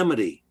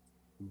calamity,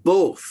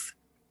 both.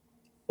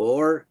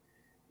 Or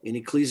in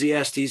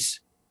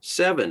Ecclesiastes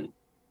 7,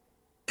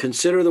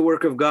 consider the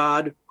work of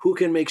God. Who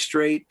can make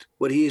straight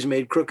what he has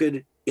made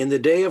crooked? In the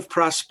day of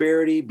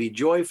prosperity, be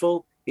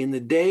joyful. In the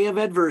day of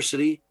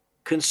adversity,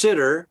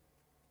 consider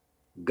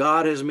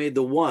God has made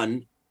the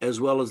one as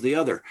well as the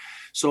other.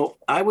 So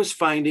I was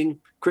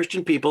finding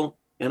Christian people,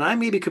 and I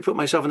maybe could put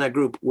myself in that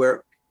group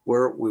where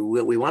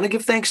we want to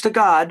give thanks to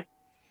God,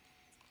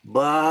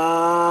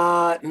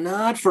 but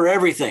not for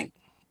everything.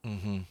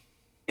 Mm-hmm.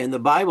 And the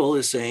Bible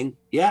is saying,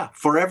 yeah,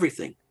 for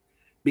everything,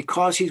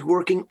 because he's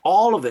working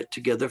all of it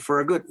together for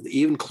our good,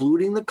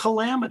 including the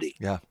calamity.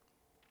 Yeah.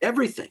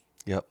 Everything.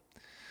 Yep.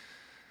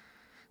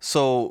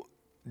 So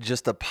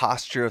just a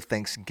posture of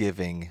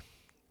thanksgiving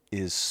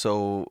is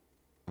so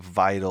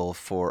vital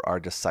for our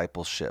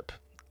discipleship.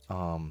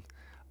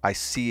 I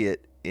see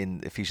it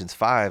in Ephesians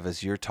 5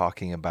 as you're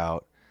talking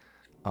about,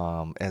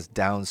 as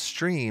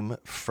downstream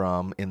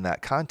from, in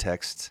that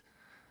context,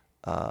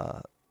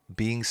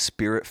 being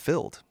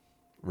spirit-filled,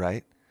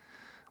 right?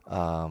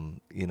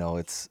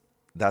 That's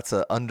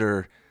an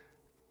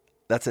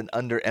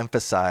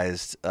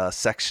underemphasized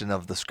section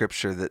of the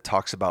scripture that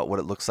talks about what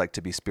it looks like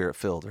to be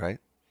spirit-filled, right?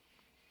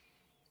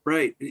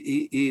 Right.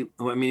 He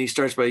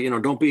starts by,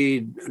 don't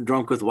be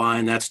drunk with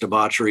wine. That's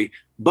debauchery.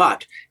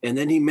 But, and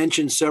then he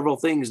mentions several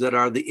things that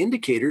are the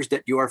indicators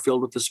that you are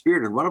filled with the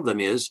Spirit. And one of them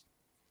is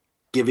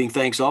giving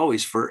thanks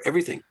always for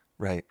everything.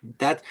 Right.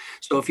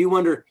 So if you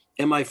wonder,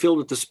 am I filled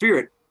with the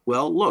Spirit?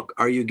 Well, look,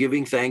 are you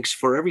giving thanks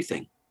for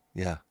everything?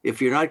 Yeah.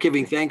 If you're not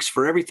giving thanks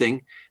for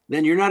everything,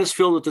 then you're not as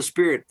filled with the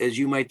Spirit as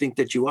you might think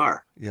that you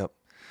are. Yep.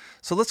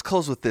 So let's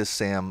close with this,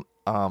 Sam.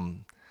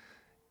 That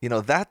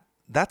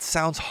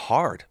sounds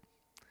hard.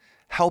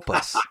 Help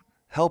us.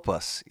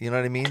 You know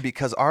what I mean?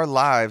 Because our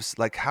lives,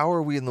 like, how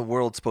are we in the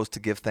world supposed to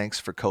give thanks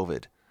for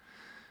COVID?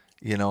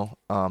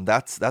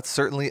 That's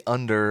certainly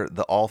under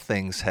the all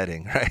things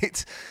heading,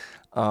 right?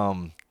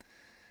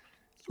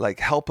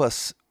 Help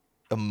us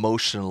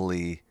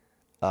emotionally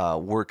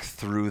work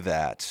through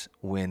that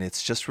when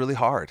it's just really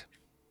hard.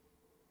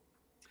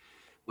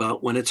 Well,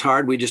 when it's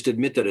hard, we just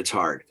admit that it's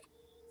hard.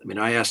 I mean,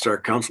 I asked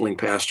our counseling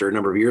pastor a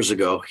number of years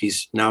ago,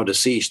 he's now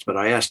deceased, but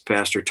I asked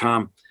Pastor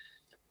Tom,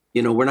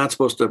 we're not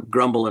supposed to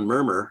grumble and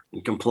murmur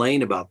and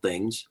complain about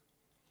things,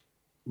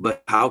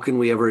 but how can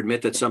we ever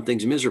admit that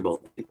something's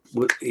miserable?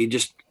 He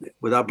just,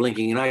 without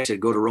blinking an eye,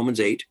 said, go to Romans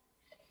 8.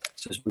 It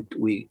says,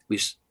 we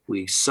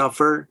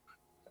suffer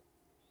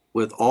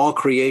with all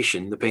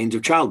creation the pains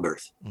of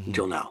childbirth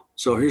until now.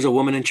 So here's a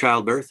woman in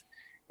childbirth,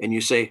 and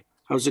you say,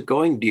 how's it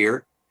going,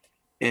 dear?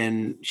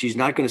 And she's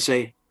not going to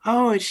say,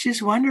 oh, it's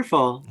just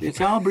wonderful. It's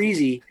all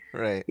breezy.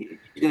 Right.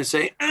 She's going to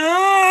say,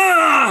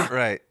 ah!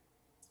 Right.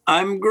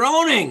 I'm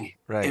groaning.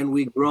 Right. And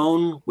we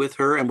groan with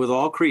her and with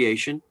all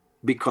creation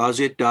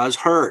because it does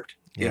hurt.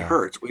 Yeah. It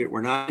hurts.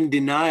 We're not in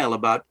denial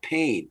about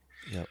pain.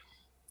 Yep.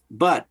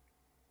 But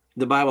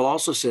the Bible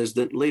also says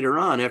that later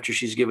on, after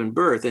she's given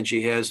birth and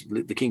she has,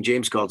 the King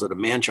James calls it a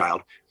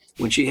man-child,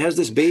 when she has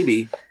this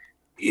baby,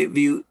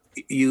 if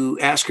you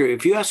ask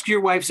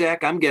your wife,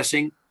 Zach, I'm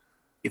guessing,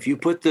 if you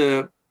put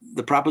the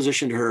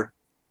proposition to her,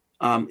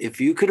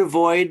 if you could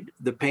avoid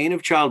the pain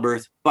of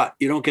childbirth, but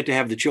you don't get to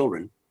have the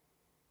children,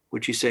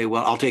 would she say,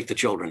 well, I'll take the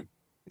children.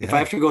 Yeah. If I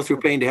have to go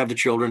through pain to have the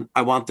children,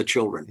 I want the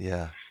children.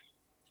 Yeah.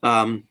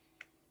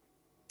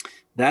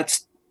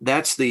 That's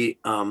the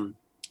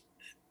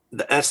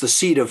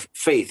seed of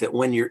faith, that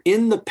when you're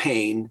in the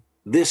pain,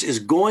 this is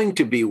going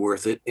to be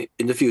worth it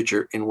in the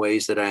future in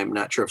ways that I'm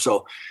not sure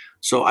of.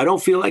 So I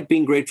don't feel like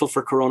being grateful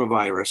for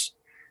coronavirus.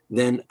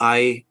 Then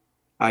I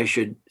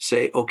should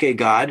say, okay,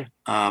 God,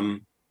 I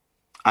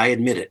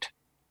admit it.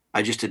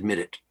 I just admit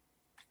it.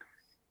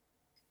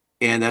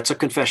 And that's a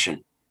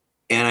confession.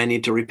 And I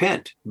need to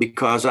repent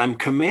because I'm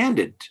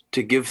commanded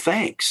to give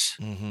thanks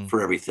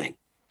for everything.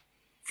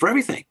 For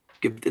everything.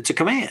 It's a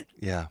command.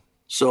 Yeah.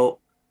 So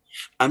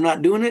I'm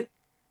not doing it.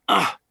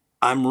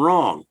 I'm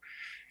wrong.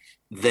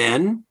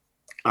 Then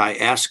I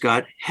ask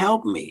God,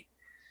 help me.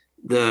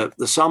 The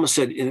psalmist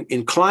said,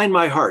 incline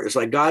my heart. It's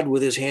like God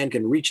with his hand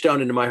can reach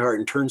down into my heart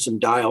and turn some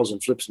dials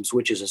and flip some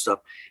switches and stuff.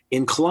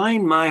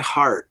 Incline my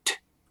heart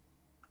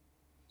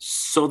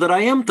so that I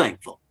am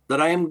thankful, that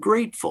I am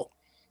grateful,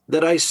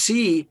 that I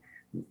see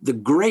the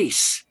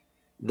grace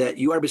that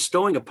you are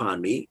bestowing upon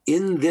me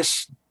in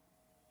this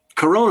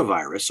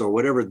coronavirus or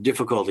whatever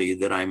difficulty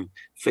that I'm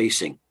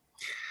facing.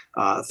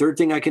 Third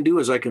thing I can do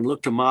is I can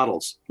look to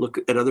models, look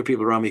at other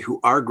people around me who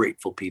are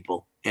grateful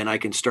people, and I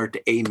can start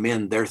to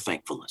amen their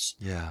thankfulness.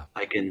 Yeah.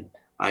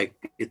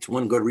 It's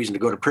one good reason to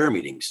go to prayer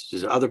meetings.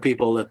 There's other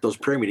people at those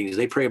prayer meetings,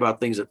 they pray about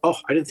things that,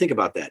 I didn't think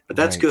about that, but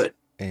that's good.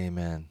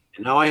 Amen.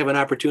 And now I have an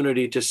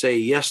opportunity to say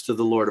yes to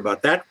the Lord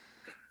about that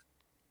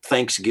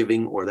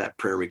thanksgiving or that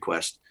prayer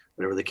request,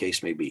 whatever the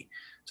case may be.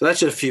 So that's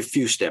just a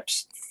few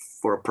steps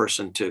for a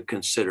person to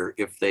consider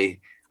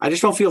I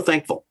just don't feel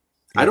thankful.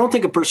 Yeah. I don't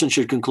think a person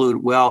should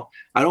conclude, well,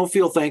 I don't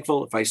feel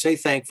thankful. If I say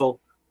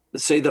thankful,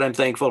 let's say that I'm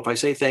thankful. If I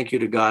say thank you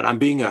to God, I'm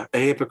being a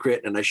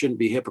hypocrite, and I shouldn't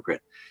be a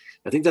hypocrite.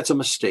 I think that's a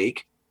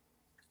mistake.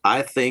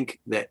 I think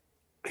that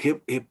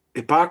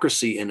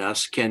hypocrisy in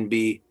us can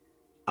be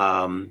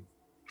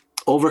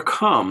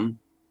overcome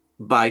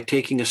by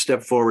taking a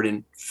step forward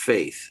in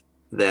faith,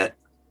 that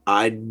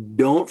I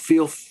don't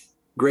feel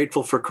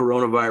grateful for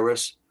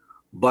coronavirus,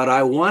 but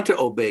I want to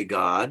obey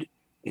God,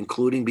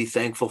 including be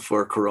thankful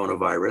for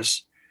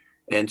coronavirus.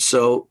 And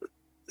so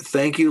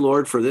thank you,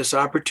 Lord, for this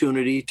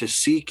opportunity to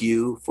seek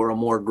you for a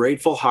more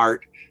grateful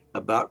heart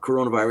about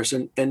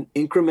coronavirus. And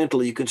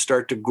incrementally, you can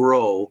start to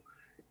grow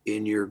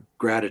in your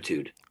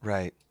gratitude.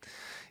 Right.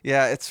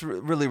 Yeah, it's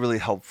really, really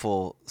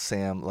helpful,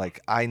 Sam.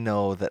 Like, I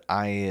know that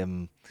I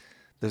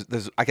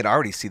can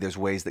already see there's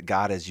ways that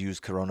God has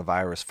used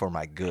coronavirus for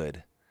my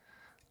good.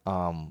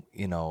 And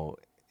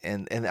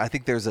I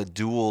think there's a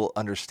dual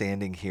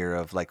understanding here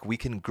of, like, we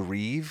can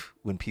grieve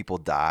when people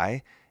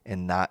die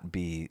and not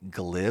be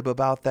glib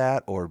about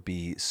that or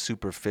be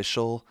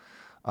superficial.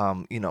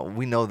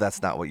 We know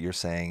that's not what you're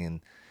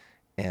saying,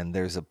 and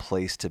there's a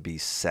place to be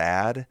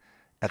sad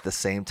at the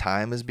same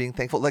time as being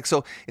thankful. Like,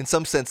 so in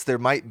some sense, there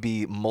might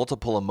be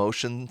multiple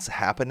emotions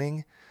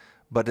happening,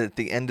 but at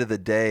the end of the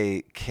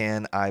day,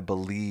 can I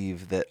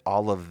believe that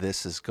all of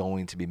this is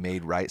going to be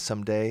made right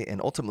someday? And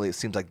ultimately, it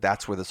seems like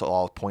that's where this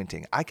all is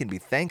pointing. I can be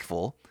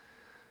thankful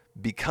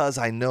because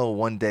I know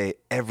one day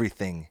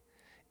everything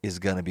is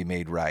going to be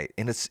made right.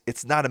 And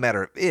it's not a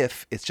matter of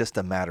if, it's just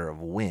a matter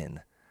of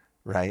when,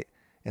 right?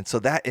 And so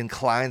that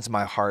inclines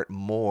my heart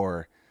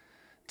more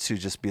to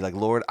just be like,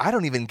 Lord, I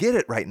don't even get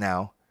it right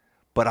now,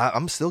 but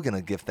I'm still going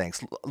to give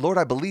thanks. Lord,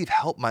 I believe,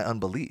 help my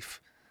unbelief.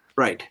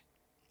 Right.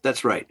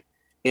 That's right.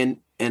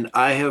 And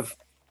I have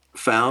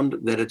found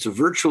that it's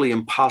virtually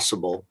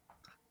impossible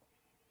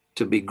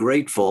to be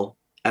grateful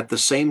at the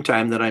same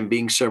time that I'm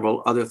being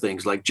several other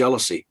things, like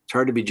jealousy. It's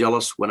hard to be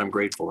jealous when I'm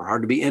grateful, or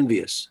hard to be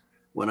envious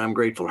when I'm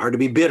grateful, hard to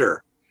be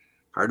bitter,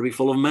 hard to be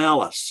full of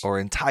malice. Or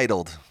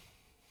entitled.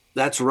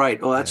 That's right.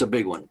 Oh, that's a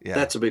big one. Yeah.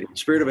 That's a big one.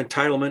 Spirit of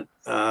entitlement,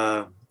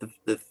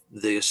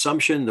 the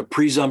assumption, the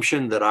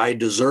presumption that I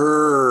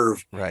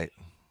deserve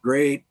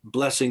great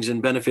blessings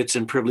and benefits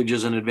and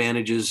privileges and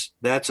advantages.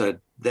 That's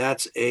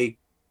a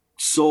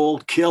soul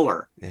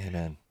killer.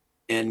 Amen.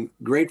 And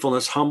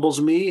gratefulness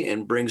humbles me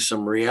and brings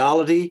some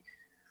reality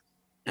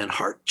and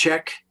heart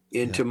check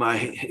into my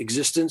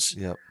existence,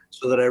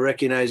 so that I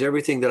recognize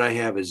everything that I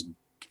have is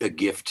a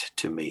gift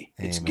to me.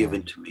 It's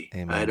given to me.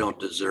 Amen. I don't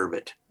deserve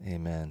it.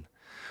 Amen.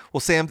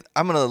 Well, Sam,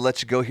 I'm going to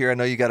let you go here. I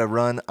know you got to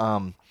run.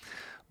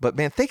 But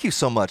man, thank you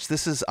so much.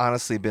 This has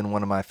honestly been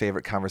one of my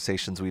favorite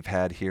conversations we've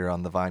had here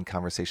on the Vine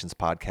Conversations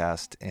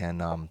podcast.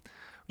 And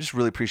just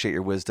really appreciate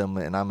your wisdom.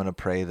 And I'm going to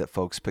pray that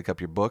folks pick up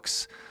your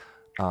books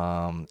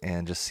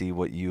and just see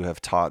what you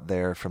have taught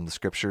there from the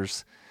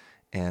scriptures.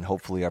 And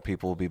hopefully our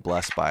people will be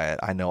blessed by it.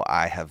 I know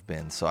I have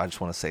been. So I just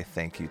want to say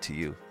thank you to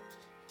you.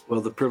 Well,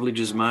 the privilege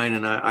is mine,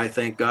 and I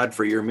thank God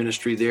for your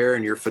ministry there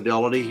and your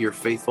fidelity, your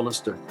faithfulness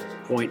to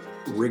point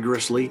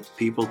rigorously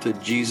people to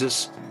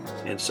Jesus.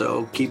 And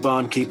so keep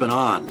on keeping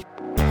on.